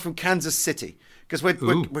one from Kansas City, because we're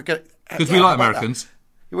going because we like Americans.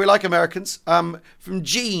 We like Americans. From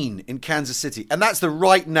Gene in Kansas City, and that's the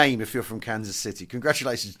right name if you're from Kansas City.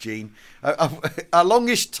 Congratulations, Gene. A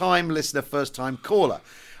longish time listener, first time caller.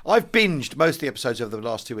 I've binged most of the episodes over the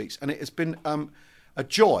last 2 weeks, and it has been a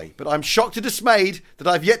joy, but I'm shocked and dismayed that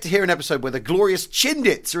I've yet to hear an episode where the glorious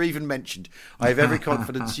Chindits are even mentioned. I have every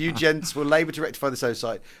confidence you gents will labour to rectify this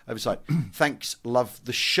oversight. Thanks, love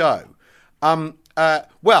the show. I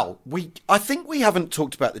think we haven't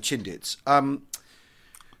talked about the Chindits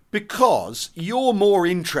because you're more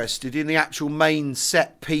interested in the actual main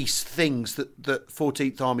set piece things that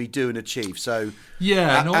 14th Army do and achieve. So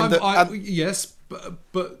yes,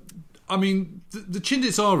 but I mean, the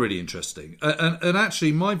Chindits are really interesting. And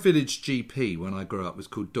actually, my village GP, when I grew up, was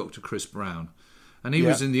called Dr. Chris Brown. And he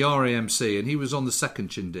was in the RAMC, and he was on the second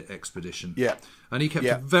Chindit expedition. Yeah. And he kept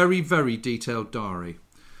a very, very detailed diary.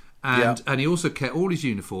 And he also kept all his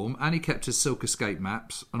uniform, and he kept his Silk Escape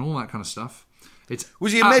maps, and all that kind of stuff.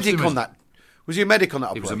 Was he a medic on that? Was he a medic on that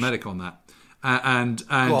operation? He was a medic on that.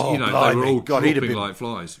 They were all dropping like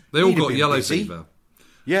flies. They all got yellow fever.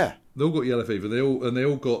 Yeah. They all got yellow fever. They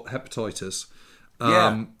all got hepatitis.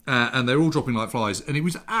 And they're all dropping like flies. And it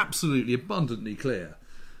was absolutely abundantly clear.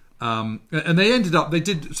 And they ended up. They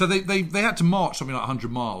had to march something like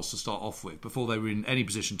 100 miles to start off with before they were in any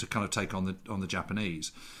position to kind of take on the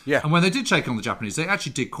Japanese. Yeah. And when they did take on the Japanese, they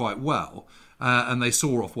actually did quite well. And they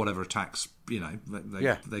saw off whatever attacks. They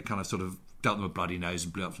kind of sort of dealt them a bloody nose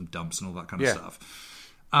and blew up some dumps and all that kind of stuff.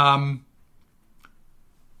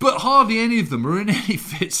 But hardly any of them are in any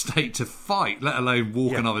fit state to fight, let alone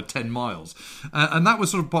walk another 10 miles. And that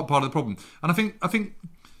was sort of part of the problem. And I think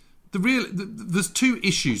there's two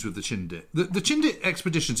issues with the Chindit. The Chindit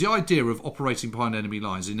expeditions, the idea of operating behind enemy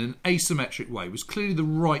lines in an asymmetric way was clearly the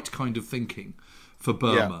right kind of thinking for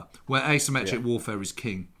Burma, where asymmetric warfare is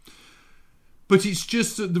king. But it's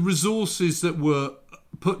just that the resources that were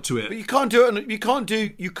put to it. But you can't do it.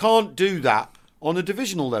 You can't do that on a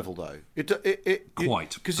divisional level, though.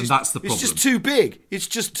 Quite, and that's the problem. It's just too big. It's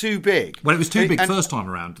just too big. When it was too big first time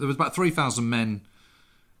around, there was about 3,000 men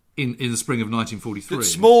in the spring of 1943.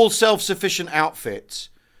 Small, self-sufficient outfits,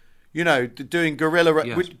 doing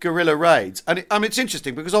guerrilla raids. And it's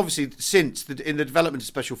interesting because obviously since in the development of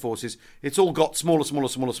special forces, it's all got smaller.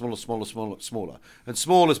 And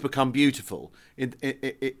small has become beautiful in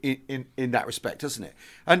that respect, hasn't it?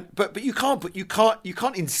 But you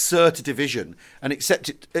can't insert a division and expect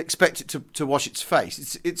it to wash its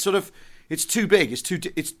face. It's too big. It's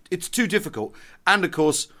too difficult. And of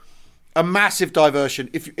course, a massive diversion.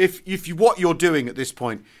 If what you're doing at this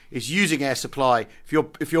point is using air supply,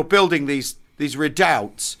 if you're building these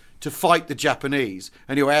redoubts to fight the Japanese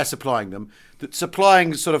and you're air supplying them, that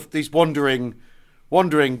supplying sort of these wandering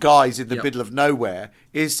guys in the middle of nowhere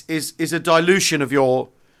is a dilution of your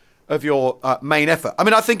main effort. I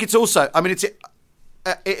mean, I think it's also. I mean, it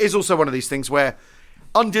is also one of these things where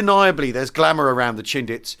undeniably there's glamour around the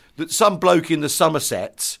Chindits that some bloke in the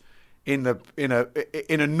Somersets in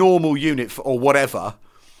a normal unit or whatever,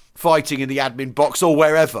 fighting in the admin box or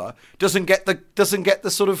wherever, doesn't get the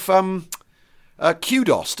sort of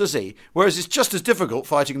kudos, does he? Whereas it's just as difficult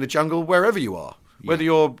fighting in the jungle wherever you are, whether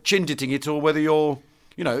you're Chinditting it or whether you're,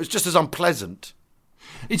 it's just as unpleasant.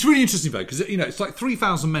 It's really interesting though, because it's like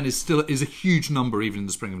 3,000 men is a huge number even in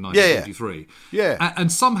the spring of 1953. Yeah.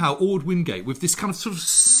 And somehow Orde Wingate, with this kind of sort of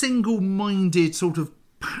single-minded sort of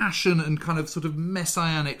passion and kind of sort of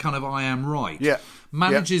messianic kind of I am right,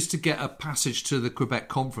 manages to get a passage to the Quebec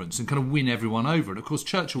conference and kind of win everyone over. And of course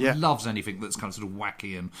Churchill loves anything that's kind of sort of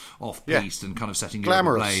wacky and off-piste and kind of setting Europe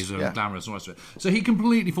ablaze and glamorous and all the rest of it. So he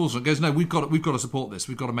completely falls for it and goes, no, we've got to support this,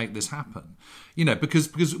 we've got to make this happen.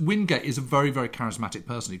 Because Wingate is a very, very charismatic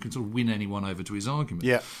person who can sort of win anyone over to his argument.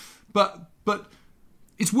 Yeah. But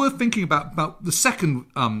it's worth thinking about the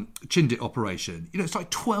second Chindit operation. It's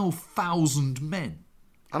like 12,000 men.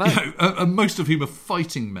 I know. And most of whom are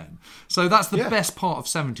fighting men. So that's the best part of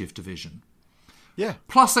 70th Division. Yeah.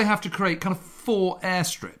 Plus they have to create kind of 4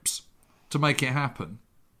 airstrips to make it happen.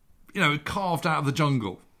 Carved out of the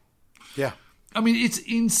jungle. Yeah. I mean, it's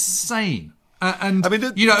insane. And I mean,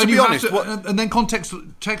 to be honest, and then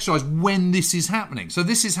contextualise when this is happening. So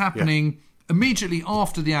this is happening immediately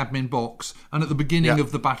after the admin box and at the beginning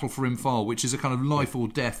of the battle for Imphal, which is a kind of life or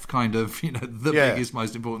death kind of, the biggest,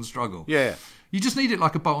 most important struggle. Yeah. You just need it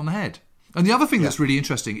like a bolt on the head. And the other thing that's really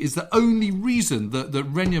interesting is the only reason that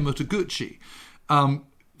Renya Mutaguchi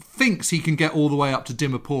thinks he can get all the way up to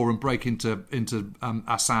Dimapur and break into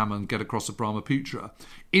Assam and get across the Brahmaputra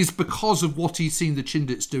is because of what he's seen the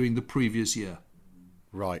Chindits doing the previous year.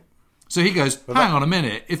 Right. So he goes, hang on a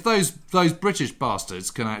minute, if those British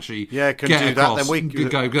bastards can actually get do across, that, then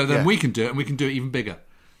we can do it, and we can do it even bigger.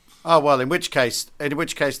 Oh, well, in which case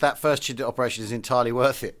that first Chindit operation is entirely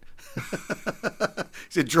worth it.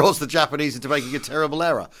 It draws the Japanese into making a terrible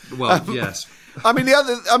error. Well, yes.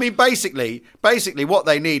 Basically what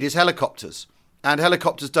they need is helicopters, and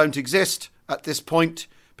helicopters don't exist at this point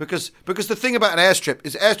because the thing about an airstrip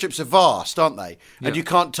is airstrips are vast, aren't they? And you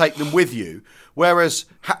can't take them with you. Whereas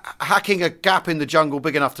hacking a gap in the jungle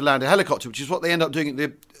big enough to land a helicopter, which is what they end up doing.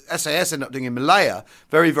 The SAS ended up doing in Malaya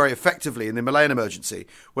very, very effectively in the Malayan emergency,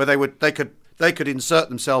 where they could insert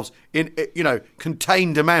themselves in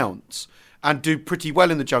contained amounts and do pretty well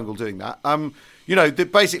in the jungle doing that.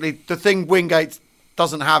 Basically the thing Wingate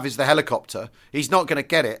doesn't have is the helicopter. He's not going to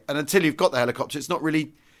get it, and until you've got the helicopter, it's not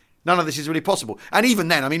really. None of this is really possible. And even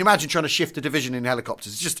then, I mean, imagine trying to shift a division in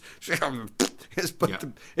helicopters. It's just it's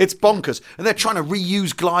bonkers, and they're trying to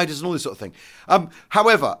reuse gliders and all this sort of thing.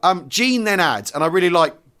 However, Gene then adds, and I really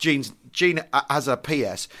like Gene has a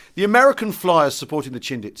PS. The American flyers supporting the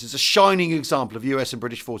Chindits is a shining example of US and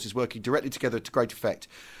British forces working directly together to great effect.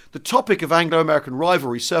 The topic of Anglo-American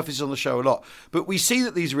rivalry surfaces on the show a lot, but we see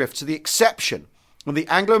that these rifts are the exception, and the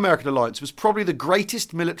Anglo-American alliance was probably the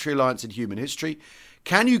greatest military alliance in human history.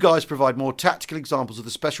 Can you guys provide more tactical examples of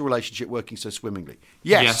the special relationship working so swimmingly?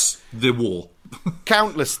 Yes, the war.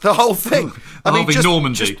 Countless, the whole thing.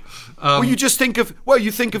 Normandy.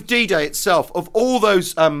 You think of D-Day itself, of all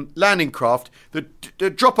those landing craft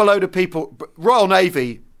that drop a load of people, Royal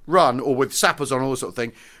Navy run, or with sappers on, all this sort of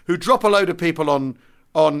thing, who drop a load of people on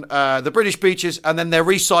on the British beaches, and then they're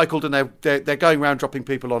recycled and they're going around dropping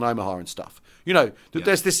people on Omaha and stuff.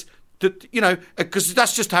 There's this. Because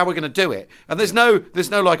that's just how we're going to do it, and there's no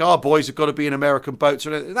like our boys have got to be in American boats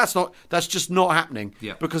or anything. That's just not happening.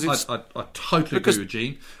 Yeah, because it's I totally agree with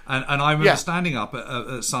Gene, and I remember standing up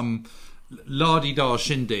at some la-di-da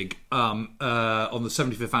shindig on the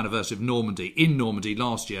 75th anniversary of Normandy in Normandy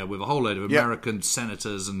last year with a whole load of American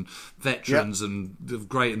senators and veterans and the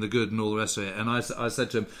great and the good and all the rest of it, and I said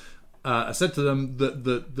to him. I said to them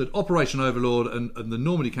that Operation Overlord and the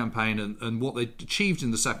Normandy campaign and what they achieved in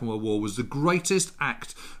the Second World War was the greatest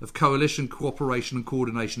act of coalition, cooperation and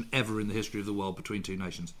coordination ever in the history of the world between two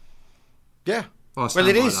nations. Yeah. Well,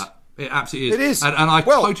 it is. That. It absolutely is. It is. And I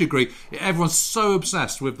totally agree. Everyone's so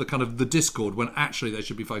obsessed with the kind of the discord when actually they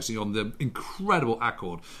should be focusing on the incredible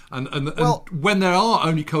accord. And when there are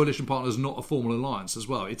only coalition partners, not a formal alliance as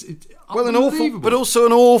well. It's but also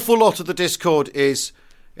an awful lot of the discord is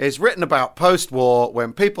written about post-war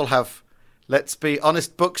when people have, let's be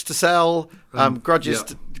honest, books to sell,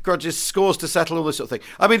 grudges, scores to settle, all this sort of thing.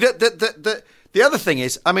 I mean, the other thing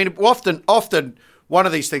is, I mean, often one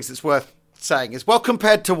of these things that's worth saying is, well,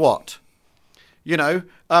 compared to what?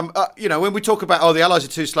 When we talk about, the Allies are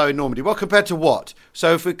too slow in Normandy, well, compared to what?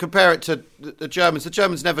 So if we compare it to the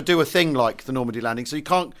Germans never do a thing like the Normandy landing, so you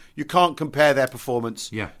can't compare their performance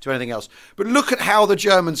to anything else. But look at how the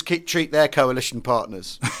Germans treat their coalition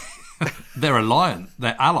partners. They're allies.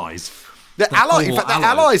 They're allies. In fact, they're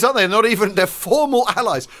allies, aren't they? Not even they're formal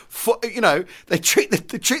allies. They treat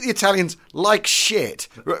the Italians like shit.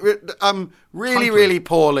 Really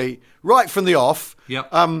poorly right from the off.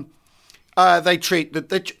 Yep. They treat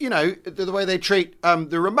the way they treat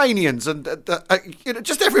the Romanians and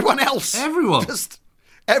just everyone else. Just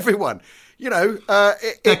everyone.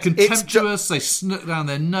 They're contemptuous. They snook down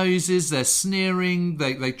their noses. They're sneering.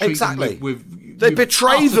 They treat them with they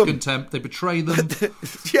betray them. Contempt. They betray them.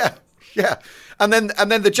 Yeah. And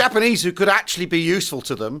then the Japanese, who could actually be useful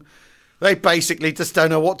to them, they basically just don't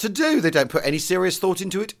know what to do. They don't put any serious thought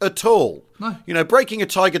into it at all. No. Breaking a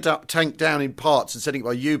Tiger tank down in parts and sending it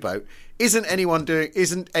by U-boat isn't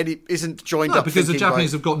joined up. Because the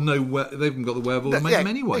Japanese have got they haven't got the wherewithal to make them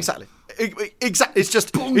anyway. Exactly. It's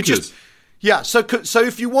just bonkers. So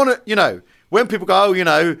if you want to, when people go,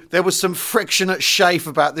 there was some friction at SHAEF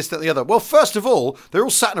about this, that, and the other. Well, first of all, they're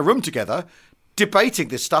all sat in a room together, debating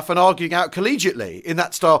this stuff and arguing out collegiately in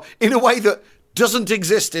that style, in a way that doesn't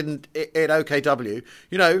exist in OKW,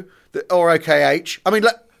 or OKH. I mean,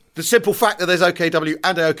 the simple fact that there's OKW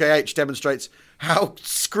and OKH demonstrates how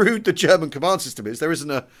screwed the German command system is.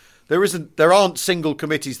 There aren't single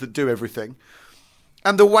committees that do everything.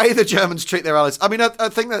 And the way the Germans treat their allies, I mean, I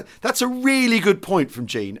think that's a really good point from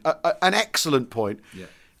Gene, an excellent point. Yeah.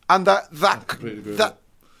 And that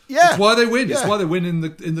it's why they win. Yeah. It's why they win in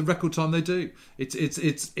the record time they do.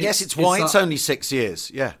 It's why it's only 6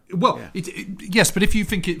 years. Yeah. Well, yes, but if you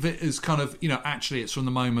think it as kind of actually it's from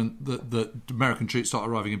the moment that American troops start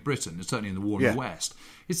arriving in Britain, and certainly in the war in the West,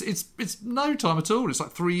 it's no time at all. It's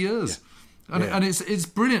like 3 years, and it's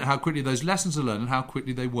brilliant how quickly those lessons are learned and how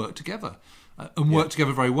quickly they work together. And work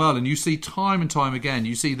together very well. And you see time and time again,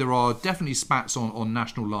 there are definitely spats on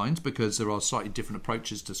national lines because there are slightly different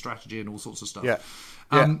approaches to strategy and all sorts of stuff. Yeah.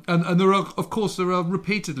 And there are, of course, there are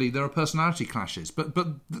personality clashes, but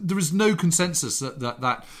there is no consensus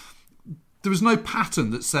that there is no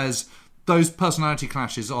pattern that says those personality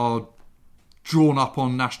clashes are drawn up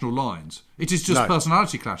on national lines. It is just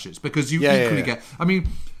personality clashes because you equally get. I mean,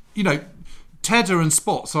 Tedder and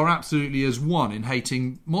Spots are absolutely as one in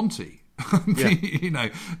hating Monty. I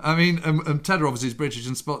mean, and Tedder obviously is British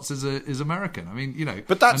and Spots is American. I mean,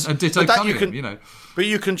 but that's and ditto Cunningham, But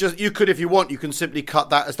you could if you want, you can simply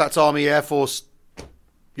cut that as that's Army Air Force.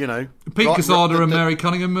 Pete Casada and Mary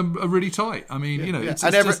Cunningham are really tight. I mean,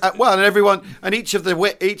 everyone and each of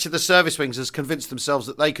the service wings has convinced themselves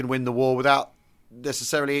that they can win the war without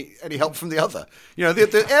necessarily any help from the other.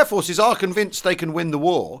 The Air Forces are convinced they can win the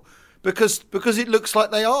war because it looks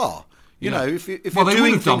like they are. If they you're doing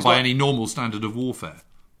would have done by like, any normal standard of warfare.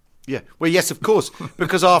 Yeah, well, yes, of course,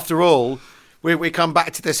 because after all, we come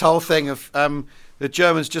back to this whole thing of the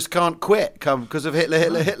Germans just can't quit because of Hitler.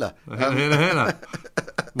 Hitler.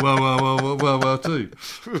 Well, too.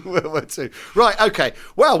 Well, too. Right, okay.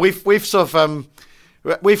 Well, we've sort of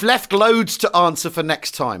we've left loads to answer for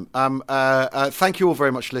next time. Thank you all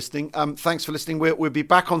very much for listening. Thanks for listening. We'll be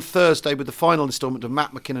back on Thursday with the final instalment of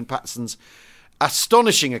Matt McKinnon Patterson's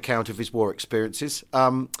astonishing account of his war experiences.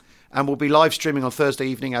 And we'll be live streaming on Thursday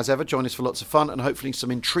evening as ever. Join us for lots of fun and hopefully some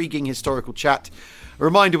intriguing historical chat. A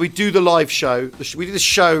reminder, we do the live show. We do this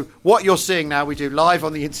show, what you're seeing now, we do live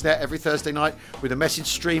on the internet every Thursday night with a message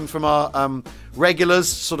stream from our regulars,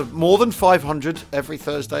 sort of more than 500 every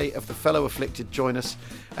Thursday of the fellow afflicted join us.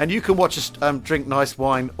 And you can watch us drink nice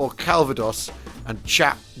wine or Calvados and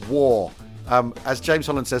chat war. As James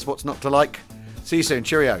Holland says, what's not to like? See you soon.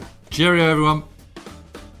 Cheerio. Cheerio, everyone.